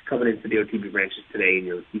you're coming into the OTB branches today and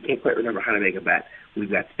you can't quite remember how to make a bet,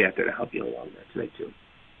 we've got staff there to help you along there today, too.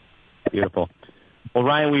 Beautiful. Well,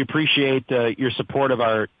 Ryan, we appreciate your support of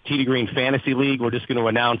our Tee to Green Fantasy League. We're just going to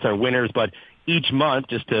announce our winners, but each month,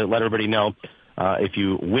 just to let everybody know, if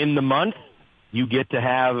you win the month, you get to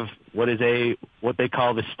have what they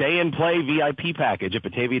call the Stay and Play VIP package at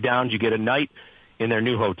Batavia Downs. You get a night in their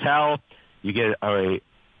new hotel. You get a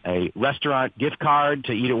restaurant gift card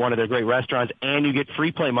to eat at one of their great restaurants, and you get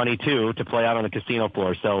free play money, too, to play out on the casino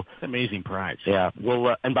floor. So it's an amazing prize. Yeah.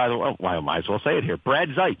 Well, and by the way, I might as well say it here. Brad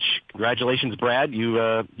Zeich. Congratulations, Brad.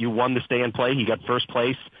 You won the Stay and Play. He got first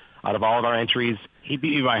place out of all of our entries. He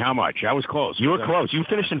beat me by how much? I was close. You were close. You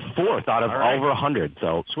finished in 4th out of over 100.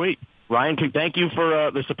 So sweet. Ryan, thank you for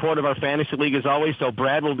the support of our fantasy league as always. So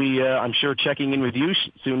Brad will be, I'm sure, checking in with you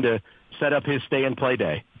soon to set up his Stay and Play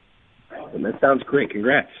day. Awesome. That sounds great.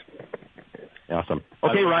 Congrats. Awesome.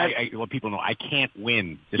 Okay, Ryan. I let people know I can't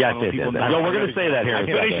win. Yes, we're going to say that here. I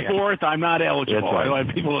finished 4th. I'm not eligible. Right. I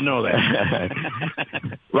want people to know that.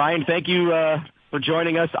 Ryan, thank you for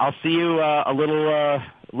joining us. I'll see you a little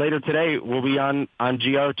later today. We'll be on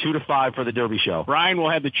GR 2 to 5 for the Derby show. Ryan will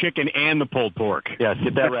have the chicken and the pulled pork. Yes,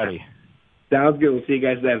 get that ready. Sounds good. We'll see you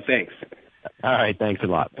guys then. Thanks. All right. Thanks a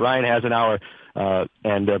lot. Ryan has an hour.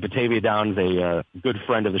 And Batavia Downs, a good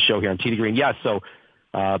friend of the show here on Tee to Green. Yes, so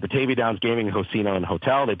Batavia Downs Gaming, Casino, and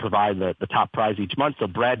Hotel, they provide the top prize each month. So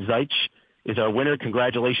Brad Zeich is our winner.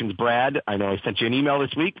 Congratulations, Brad. I know I sent you an email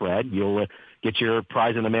this week, Brad. You'll get your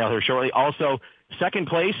prize in the mail here shortly. Also, second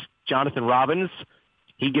place, Jonathan Robbins.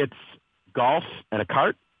 He gets golf and a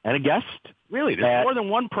cart and a guest. Really? There's more than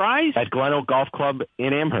one prize? At Glen Oak Golf Club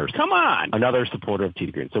in Amherst. Come on. Another supporter of Tee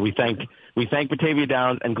to Green. So we thank Batavia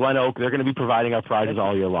Downs and Glen Oak. They're going to be providing our prizes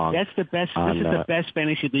all year long. That's the best. This is the best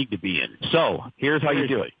fantasy league to be in. So here's how you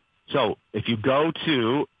do it. So if you go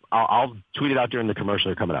to, I'll tweet it out during the commercial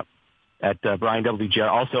here coming up, at Brian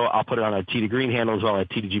WGR. Also, I'll put it on our Tee to Green handle as well at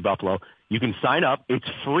T2G Buffalo. You can sign up. It's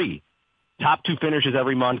free. Top 2 finishers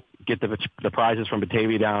every month get the prizes from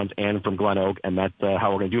Batavia Downs and from Glen Oak, and that's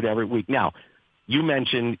how we're going to do it every week. Now, you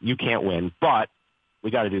mentioned you can't win, but we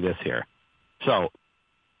got to do this here. So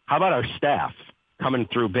how about our staff coming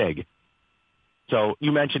through big? So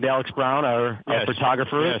you mentioned Alex Brown, our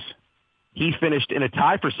photographer. Yes. He finished in a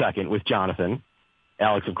tie for second with Jonathan.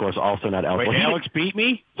 Alex, of course, also not eligible. Wait, Alex beat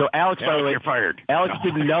me? So Alex, by the way, you're fired. Alex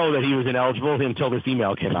didn't know that he was ineligible until this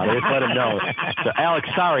email came out. I just let him know. So Alex,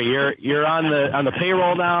 sorry, you're on the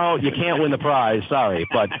payroll now. You can't win the prize. Sorry,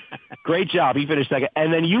 but great job. He finished second,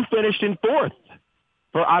 and then you finished in 4th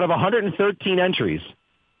for out of 113 entries.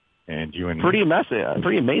 And you and pretty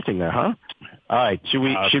amazing there, huh? All right, should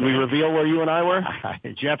we reveal where you and I were?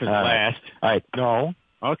 Jeff is last. All right, no,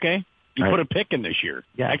 okay. You put a pick in this year.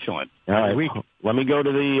 Yeah. Excellent. All right. Let me go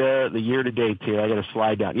to the year-to-date here. I got to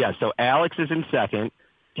slide down. Yeah, so Alex is in second.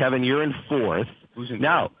 Kevin, you're in 4th. Who's in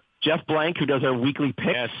now, third? Jeff Blank, who does our weekly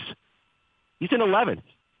picks, He's in 11th.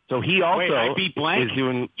 So he also I beat blank? is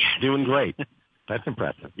doing great. That's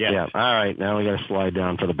impressive. Yes. Yeah. All right. Now we got to slide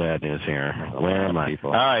down for the bad news here. Where am I?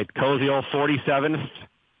 All right. Koziel, 47th.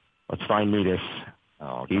 Let's find Metis.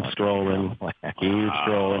 Keep scrolling. Keep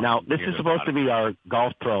scrolling. Now, this is supposed to be our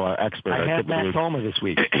golf pro, our expert. I had Max Homa this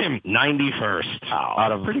week. 91st.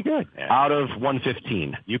 Out of pretty good. Out of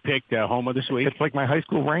 115. You picked Homa this week? It's like my high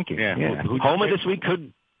school ranking. Yeah. Homa this week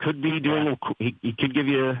could be doing. He could give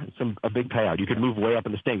you a big payout. You could move way up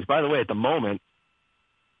in the standings. By the way, at the moment,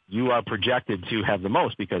 you are projected to have the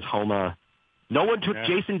most because Homa. No one took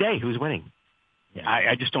Jason Day, who's winning. Yeah.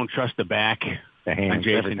 I just don't trust the back. The hands, on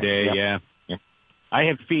Jason Day. Yeah. I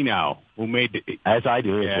have Finau, who made as I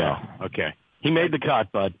do as well. Okay. He made the cut,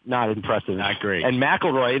 but not impressive. Not great. And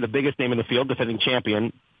McIlroy, the biggest name in the field, defending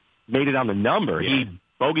champion, made it on the number. Yeah. He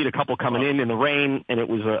bogeyed a couple coming in the rain, and it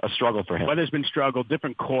was a struggle for him. But there's been struggle,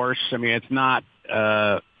 different course. I mean, it's not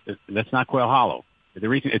that's not Quail Hollow. The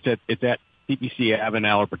reason it's at TPC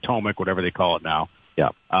Avenel or Potomac, whatever they call it now.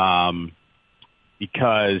 Yeah.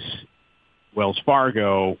 Because Wells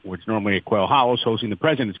Fargo, which normally at Quail Hollow, is hosting the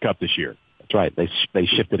President's Cup this year. That's right. They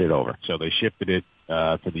shifted it over. So they shifted it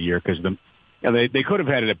for the year because they could have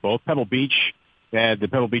had it at both. Pebble Beach, they had the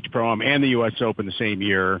Pebble Beach Pro-Am and the U.S. Open the same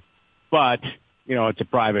year, but it's a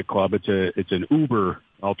private club. It's an uber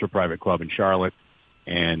ultra private club in Charlotte,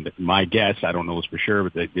 and my guess, I don't know this for sure,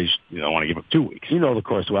 but they don't want to give up 2 weeks. You know the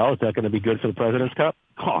course well. Is that going to be good for the President's Cup?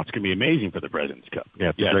 Oh, it's going to be amazing for the President's Cup.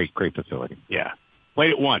 Yeah, it's a great facility. Yeah, played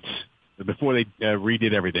it once before they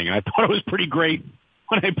redid everything, and I thought it was pretty great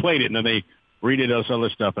when I played it, and then they redid all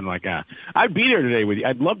other stuff, and I'd be there today with you.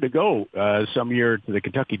 I'd love to go some year to the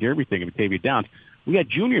Kentucky Derby thing in Batavia Downs. We got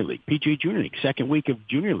Junior League, PGA Junior League, second week of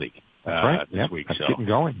Junior League this week. That's getting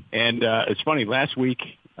going. And it's funny, last week,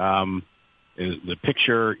 the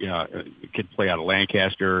picture, the kid play out of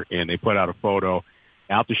Lancaster, and they put out a photo.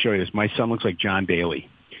 I'll have to show you this. My son looks like John Daly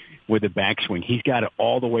with the backswing. He's got it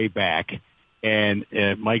all the way back. And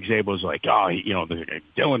Mike Zabel's like,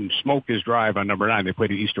 Dylan smoked his drive on number 9. They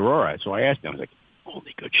played at East Aurora. So I asked him, I was like,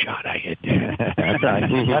 only good shot I hit, Dad. That's right.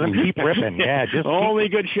 Let him keep ripping. Yeah, just only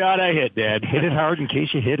good shot I hit, Dad. Hit it hard in case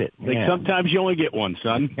you hit it. Sometimes you only get one,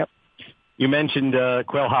 son. Yep. You mentioned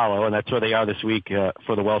Quail Hollow, and that's where they are this week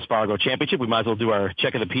for the Wells Fargo Championship. We might as well do our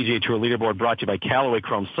check of the PGA Tour leaderboard brought to you by Callaway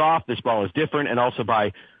Chrome Soft. This ball is different, and also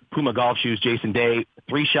by Puma Golf Shoes. Jason Day,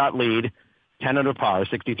 3-shot lead. 10 under par,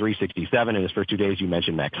 63-67 in his first 2 days. You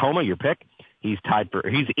mentioned Max Homa, your pick. He's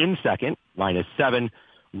in second, -7.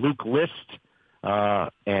 Luke List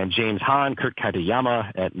and James Hahn, Kurt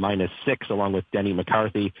Katayama at -6, along with Denny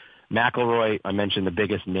McCarthy. McIlroy, I mentioned the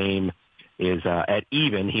biggest name, is at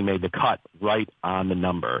even. He made the cut right on the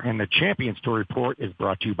number. And the Champions Tour report is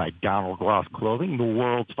brought to you by Donald Ross Clothing, the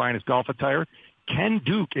world's finest golf attire. Ken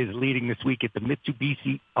Duke is leading this week at the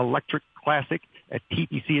Mitsubishi Electric Classic at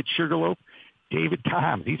TPC at Sugarloaf. David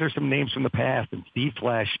Toms, these are some names from the past, and Steve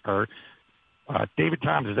Flash David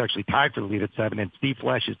Toms is actually tied for the lead at 7, and Steve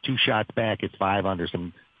Flash is 2 shots back at 5 under.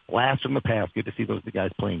 Some laughs from the past. Good to see those guys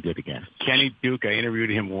playing good again. Kenny Duke, I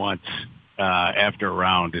interviewed him once after a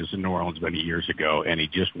round. It was in New Orleans many years ago, and he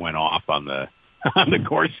just went off on the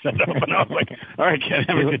course setup, and I was like, all right, Ken,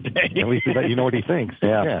 have a good day. At least you know what he thinks.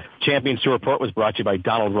 Yeah. Champions Tour report was brought to you by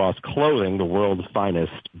Donald Ross Clothing, the world's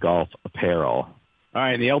finest golf apparel. All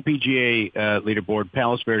right, the LPGA leaderboard,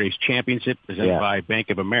 Palos Verdes Championship, presented by Bank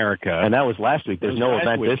of America. And that was last week. There's no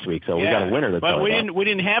event this week, so we got a winner. But we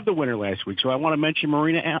didn't have the winner last week, so I want to mention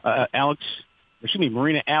Marina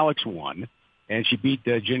Alex won, and she beat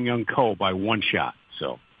Jin Young Ko by 1 shot.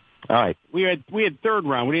 So, all right, we had third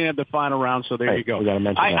round. We didn't have the final round, so there you go. We got to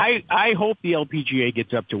mention that. I hope the LPGA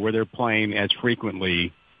gets up to where they're playing as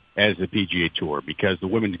frequently as the PGA Tour, because the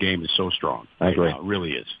women's game is so strong. I agree. It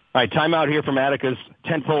really is. All right, timeout here from Attica's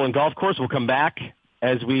 10th hole and golf course. We'll come back.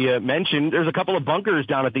 As we mentioned, there's a couple of bunkers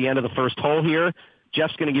down at the end of the first hole here.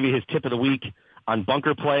 Jeff's going to give you his tip of the week on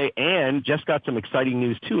bunker play, and Jeff's got some exciting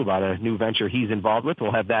news, too, about a new venture he's involved with.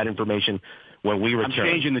 We'll have that information when we return.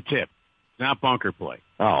 I'm changing the tip. It's not bunker play.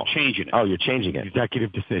 Oh. I'm changing it. Oh, you're changing it.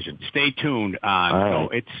 Executive decision. Stay tuned on. Right. No,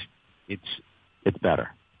 it's better.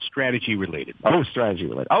 Strategy related. Oh, strategy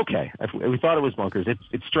related. Okay. We thought it was bunkers.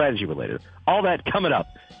 It's strategy related. All that coming up.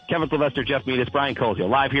 Kevin Sylvester, Jeff Meadis, Brian Koziel,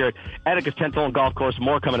 live here at Attica's 10th hole and golf course.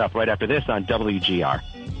 More coming up right after this on WGR.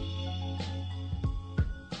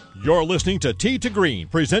 You're listening to Tee to Green,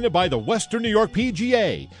 presented by the Western New York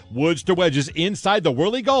PGA. Woods to wedges inside the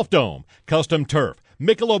Whirly Golf Dome. Custom turf,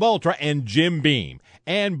 Michelob Ultra, and Jim Beam.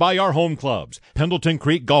 And by our home clubs, Pendleton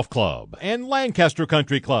Creek Golf Club and Lancaster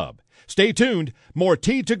Country Club. Stay tuned. More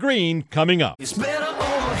Tee to Green coming up.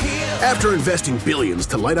 After investing billions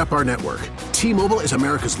to light up our network, T-Mobile is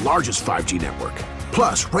America's largest 5G network.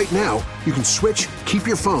 Plus, right now, you can switch, keep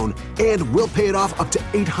your phone, and we'll pay it off up to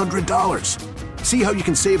 $800. See how you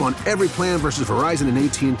can save on every plan versus Verizon and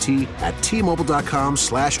AT&T at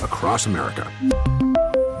T-Mobile.com/across America.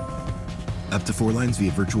 Up to 4 lines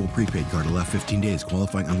via virtual prepaid card. Allow 15 days.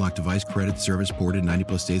 Qualifying unlocked device credit service ported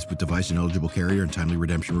 90-plus days with device and eligible carrier and timely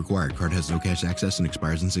redemption required. Card has no cash access and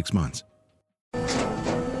expires in 6 months.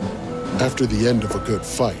 After the end of a good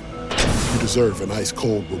fight, you deserve an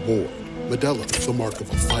ice-cold reward. Modelo is the mark of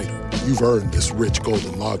a fighter. You've earned this rich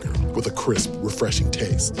golden lager with a crisp, refreshing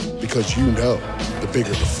taste. Because you know, the bigger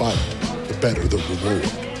the fight, the better the reward.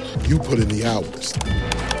 You put in the hours,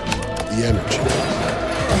 the energy,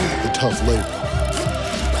 the tough labor.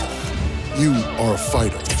 You are a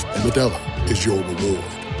fighter, and Modelo is your reward.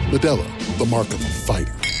 Modelo, the mark of a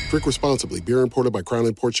fighter. Drink responsibly. Beer imported by Crown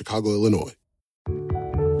Imports, Chicago, Illinois.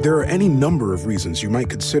 There are any number of reasons you might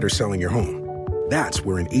consider selling your home. That's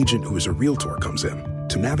where an agent who is a realtor comes in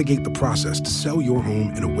to navigate the process to sell your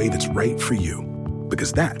home in a way that's right for you.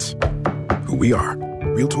 Because that's who we are.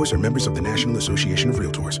 Realtors are members of the National Association of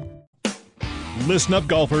Realtors. Listen up,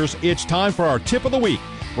 golfers. It's time for our tip of the week,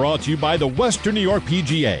 brought to you by the Western New York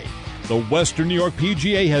PGA. The Western New York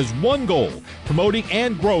PGA has one goal: promoting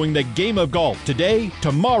and growing the game of golf today,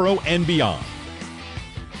 tomorrow, and beyond.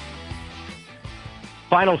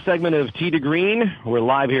 Final segment of Tee to Green. We're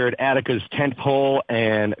live here at Attica's 10th hole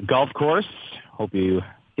and golf course. Hope you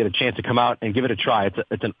get a chance to come out and give it a try.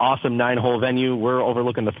 It's an awesome 9-hole venue. We're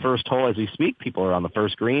overlooking the first hole as we speak. People are on the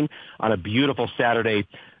first green on a beautiful Saturday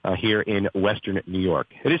here in Western New York.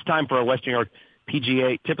 It is time for our Western New York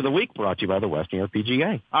PGA Tip of the Week, brought to you by the Western New York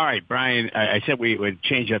PGA. All right, Brian, I said we would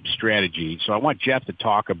change up strategy. So I want Jeff to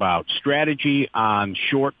talk about strategy on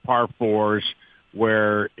short par fours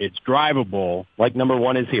where it's drivable. Like number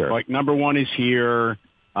one is here.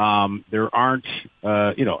 There aren't,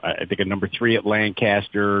 I think a number 3 at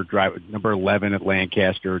Lancaster, number 11 at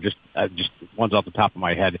Lancaster, just ones off the top of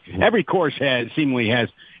my head. Mm-hmm. Every course seemingly has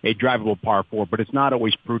a drivable par 4, but it's not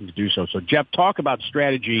always prudent to do so. So, Jeff, talk about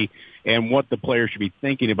strategy and what the player should be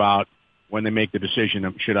thinking about when they make the decision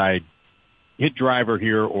of should I hit driver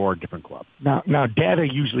here or a different club. Now, data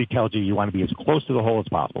usually tells you want to be as close to the hole as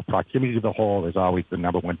possible. Proximity to the hole is always the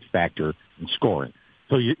number one factor in scoring.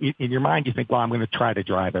 So in your mind, you think, well, I'm going to try to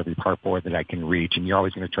drive every par 4 that I can reach, and you're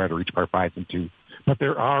always going to try to reach par 5s and 2. But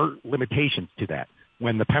there are limitations to that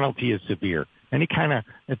when the penalty is severe.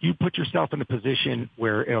 If you put yourself in a position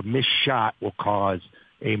where a missed shot will cause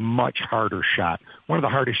a much harder shot. One of the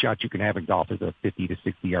hardest shots you can have in golf is a 50 to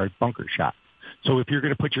 60-yard bunker shot. So if you're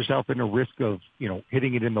going to put yourself in a risk of,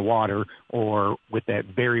 hitting it in the water, or with that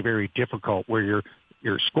very, very difficult where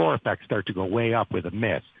your score effects start to go way up with a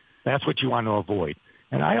miss, that's what you want to avoid.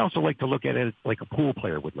 And I also like to look at it like a pool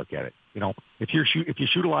player would look at it. If you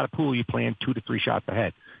shoot a lot of pool, you plan 2 to 3 shots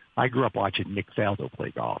ahead. I grew up watching Nick Faldo play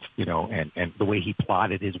golf, and the way he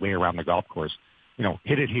plotted his way around the golf course,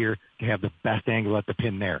 hit it here to have the best angle at the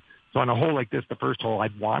pin there. So on a hole like this, the first hole,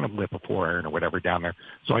 I'd want to whip a 4-iron or whatever down there.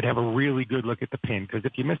 So I'd have a really good look at the pin, because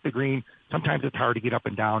if you miss the green, sometimes it's hard to get up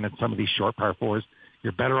and down in some of these short par 4s.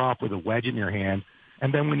 You're better off with a wedge in your hand.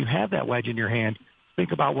 And then when you have that wedge in your hand,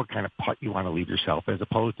 think about what kind of putt you want to leave yourself, as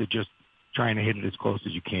opposed to just trying to hit it as close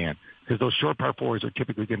as you can, because those short par 4s are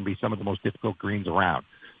typically going to be some of the most difficult greens around.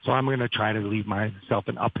 So I'm going to try to leave myself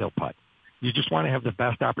an uphill putt. You just want to have the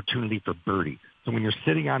best opportunity for birdie. So when you're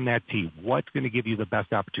sitting on that tee, what's going to give you the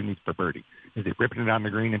best opportunity for birdie? Is it ripping it on the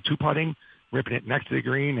green and 2-putting, ripping it next to the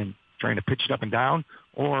green and trying to pitch it up and down?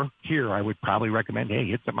 Or here, I would probably recommend, hey,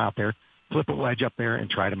 hit something out there, flip a wedge up there, and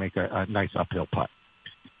try to make a nice uphill putt.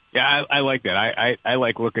 Yeah, I like that. I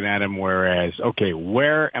like looking at him, whereas, okay,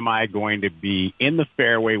 where am I going to be in the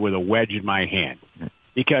fairway with a wedge in my hand?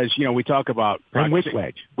 Because, we talk about... And which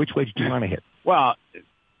wedge? Which wedge do you want to hit? Well,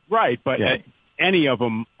 right, but any of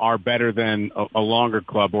them are better than a longer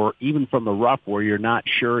club, or even from the rough where you're not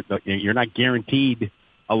sure, you're not guaranteed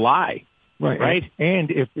a lie. Right. And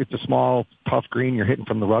if it's a small, tough green, you're hitting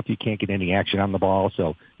from the rough, you can't get any action on the ball.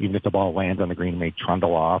 So even if the ball lands on the green, it may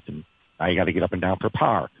trundle off, and now you got to get up and down for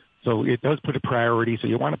par. So it does put a priority. So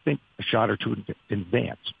you want to think a shot or two in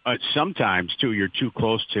advance. Sometimes, too, you're too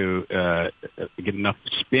close to get enough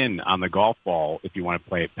spin on the golf ball if you want to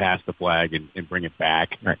play it past the flag and bring it back.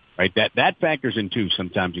 Right. That factors in, too,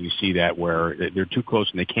 sometimes when you see that where they're too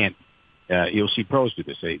close and they can't. You'll see pros do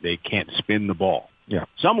this. They can't spin the ball. Yeah.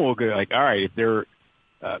 Some will go like, all right, if they're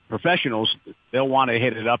professionals, they'll want to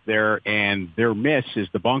hit it up there, and their miss is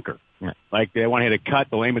the bunker. Right. Like they want to hit a cut,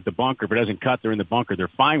 they'll aim at the bunker. If it doesn't cut, they're in the bunker. They're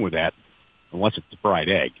fine with that, unless it's a fried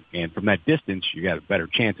egg. And from that distance, you got a better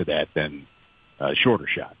chance of that than shorter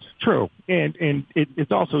shots. True, and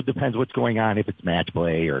it also depends what's going on, if it's match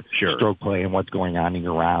play or stroke play, and what's going on in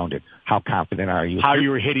your round, and how confident are you? How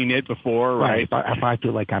you were hitting it before, right? If I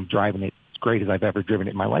feel like I'm driving it as great as I've ever driven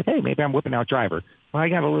it in my life, hey, maybe I'm whipping out driver. Well, I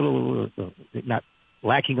got a little not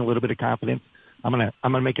lacking a little bit of confidence. I'm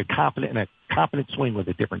gonna make a confident swing with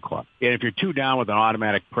a different club. And if you're 2 down with an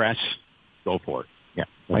automatic press, go for it. Yeah,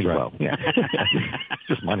 might as well. Yeah,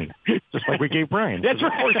 just money, just like we gave Brian. That's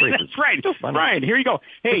right. That's right. Brian, here you go.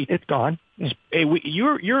 Hey, it's gone. Hey,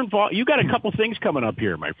 you're involved. You got a couple things coming up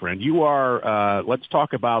here, my friend. You are. Let's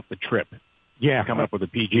talk about the trip. Yeah, coming up with the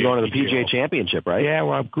PGA. You're going to the PGA Championship, right? Yeah,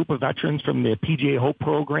 well, a group of veterans from the PGA Hope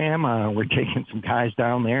program. We're taking some guys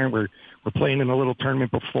down there. We're playing in a little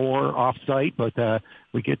tournament before off-site, but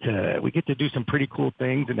we get to do some pretty cool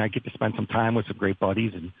things, and I get to spend some time with some great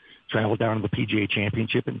buddies and travel down to the PGA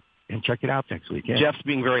Championship and check it out next week. Yeah. Jeff's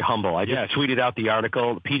being very humble. I just tweeted out the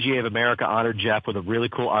article. The PGA of America honored Jeff with a really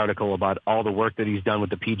cool article about all the work that he's done with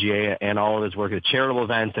the PGA and all of his work at charitable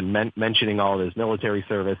events and mentioning all of his military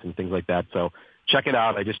service and things like that. So check it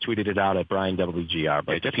out. I just tweeted it out at Brian WGR.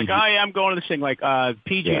 But just I'm going to this thing. Like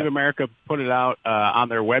PGA of America put it out on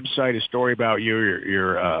their website, a story about you.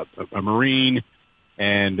 You're a Marine,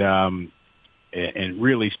 and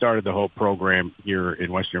really started the whole program here in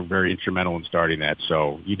Western, very instrumental in starting that.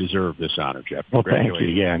 So you deserve this honor, Jeff. Well, thank you.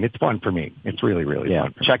 Yeah, and it's fun for me. It's really, really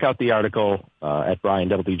fun. Check out the article at Brian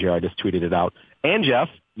WGR. I just tweeted it out. And Jeff,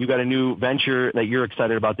 you got a new venture that you're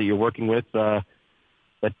excited about that you're working with that's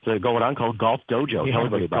going on called Golf Dojo. Yeah, Tell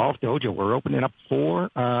everybody about Golf Dojo. We're opening up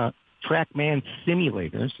 4 TrackMan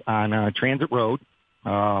simulators on Transit Road.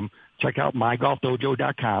 Check out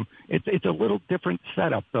mygolfdojo.com. It's a little different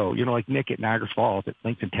setup, though. You know, like Nick at Niagara Falls at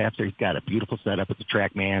Lincoln Taps there, he's got a beautiful setup at the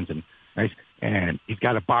TrackMans, and he's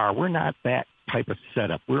got a bar. We're not that type of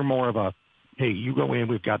setup. We're more of a, hey, you go in,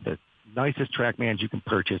 we've got the nicest TrackMans you can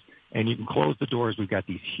purchase, and you can close the doors. We've got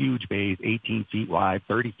these huge bays, 18 feet wide,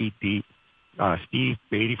 30 feet deep. Steve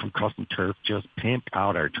Beatty from Custom Turf just pimped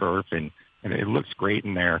out our turf, and it looks great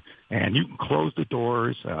in there. And you can close the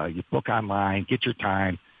doors. You book online, get your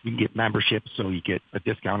time. You can get memberships, so you get a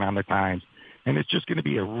discount on the times. And it's just going to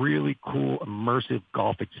be a really cool, immersive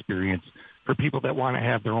golf experience for people that want to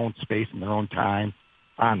have their own space and their own time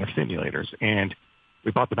on the simulators. And we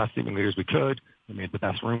bought the best simulators we could. We made the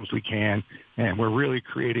best rooms we can. And we're really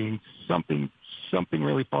creating something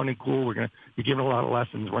really fun and cool. We're going to be giving a lot of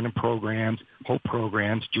lessons, running programs, hope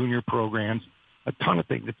programs, junior programs, a ton of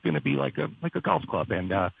things. It's going to be like a golf club,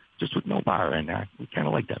 and just with no bar, and we kind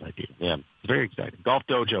of like that idea. Yeah, it's very exciting. Golf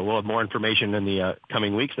Dojo. We'll have more information in the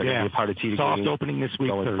coming weeks. They're going to be a part of T. Soft opening this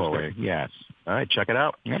week, Thursday. Forward. Yes. All right, check it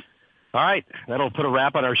out. Yep. All right, that'll put a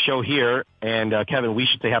wrap on our show here. And Kevin, we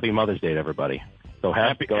should say Happy Mother's Day to everybody. So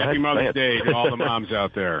happy Mother's Day to all the moms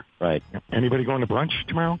out there. Right. Anybody going to brunch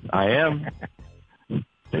tomorrow? I am.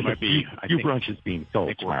 It might be. I think brunch is being sold.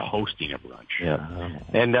 I think we're hosting a brunch. Yeah.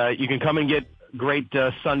 And you can come and get great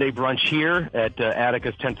Sunday brunch here at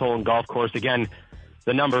Attica's 10th Hole and Golf Course. Again,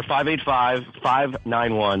 the number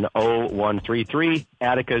 585-591-0133,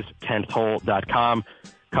 Attica's 10thhole.com.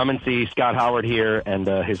 Come and see Scott Howard here and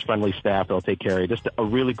his friendly staff. They'll take care of you. Just a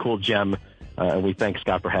really cool gem, and we thank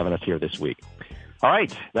Scott for having us here this week. All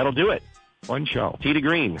right, that'll do it. One show. Tee to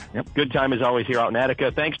Green. Yep. Good time as always here out in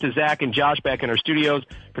Attica. Thanks to Zach and Josh back in our studios.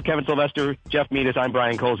 For Kevin Sylvester, Jeff Meadis, I'm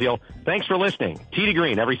Brian Koziel. Thanks for listening. Tee to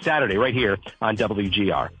Green every Saturday right here on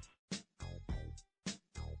WGR.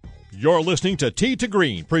 You're listening to Tee to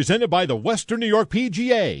Green, presented by the Western New York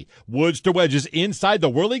PGA. Woods to wedges inside the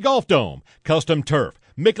Whirly Golf Dome. Custom Turf,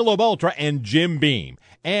 Michelob Ultra, and Jim Beam.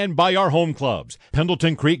 And by our home clubs,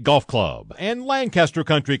 Pendleton Creek Golf Club and Lancaster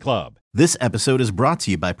Country Club. This episode is brought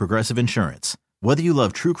to you by Progressive Insurance. Whether you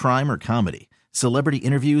love true crime or comedy, celebrity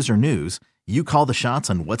interviews or news, you call the shots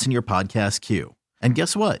on what's in your podcast queue. And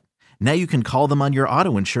guess what? Now you can call them on your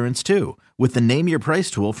auto insurance too with the Name Your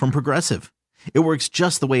Price tool from Progressive. It works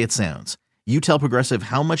just the way it sounds. You tell Progressive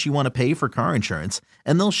how much you want to pay for car insurance,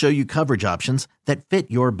 and they'll show you coverage options that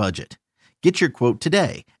fit your budget. Get your quote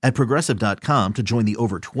today at Progressive.com to join the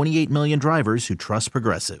over 28 million drivers who trust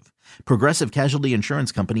Progressive. Progressive Casualty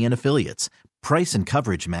Insurance Company and Affiliates. Price and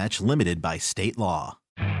coverage match limited by state law.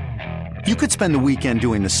 You could spend the weekend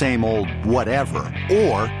doing the same old whatever,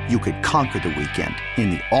 or you could conquer the weekend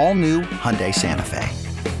in the all-new Hyundai Santa Fe.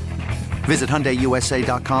 Visit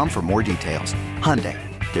HyundaiUSA.com for more details. Hyundai,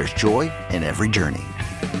 there's joy in every journey.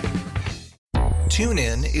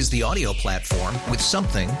 TuneIn is the audio platform with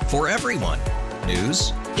something for everyone.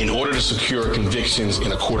 News. In order to secure convictions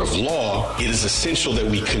in a court of law, it is essential that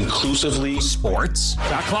we conclusively. Sports.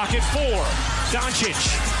 Got clock at 4.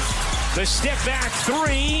 Doncic. The step back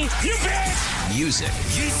three. You bet. Music.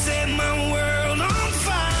 You set my world on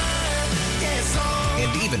fire. Yes,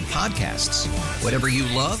 and even podcasts. Whatever you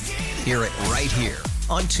love, hear it right here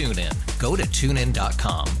on TuneIn. Go to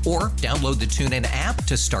TuneIn.com or download the TuneIn app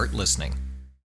to start listening.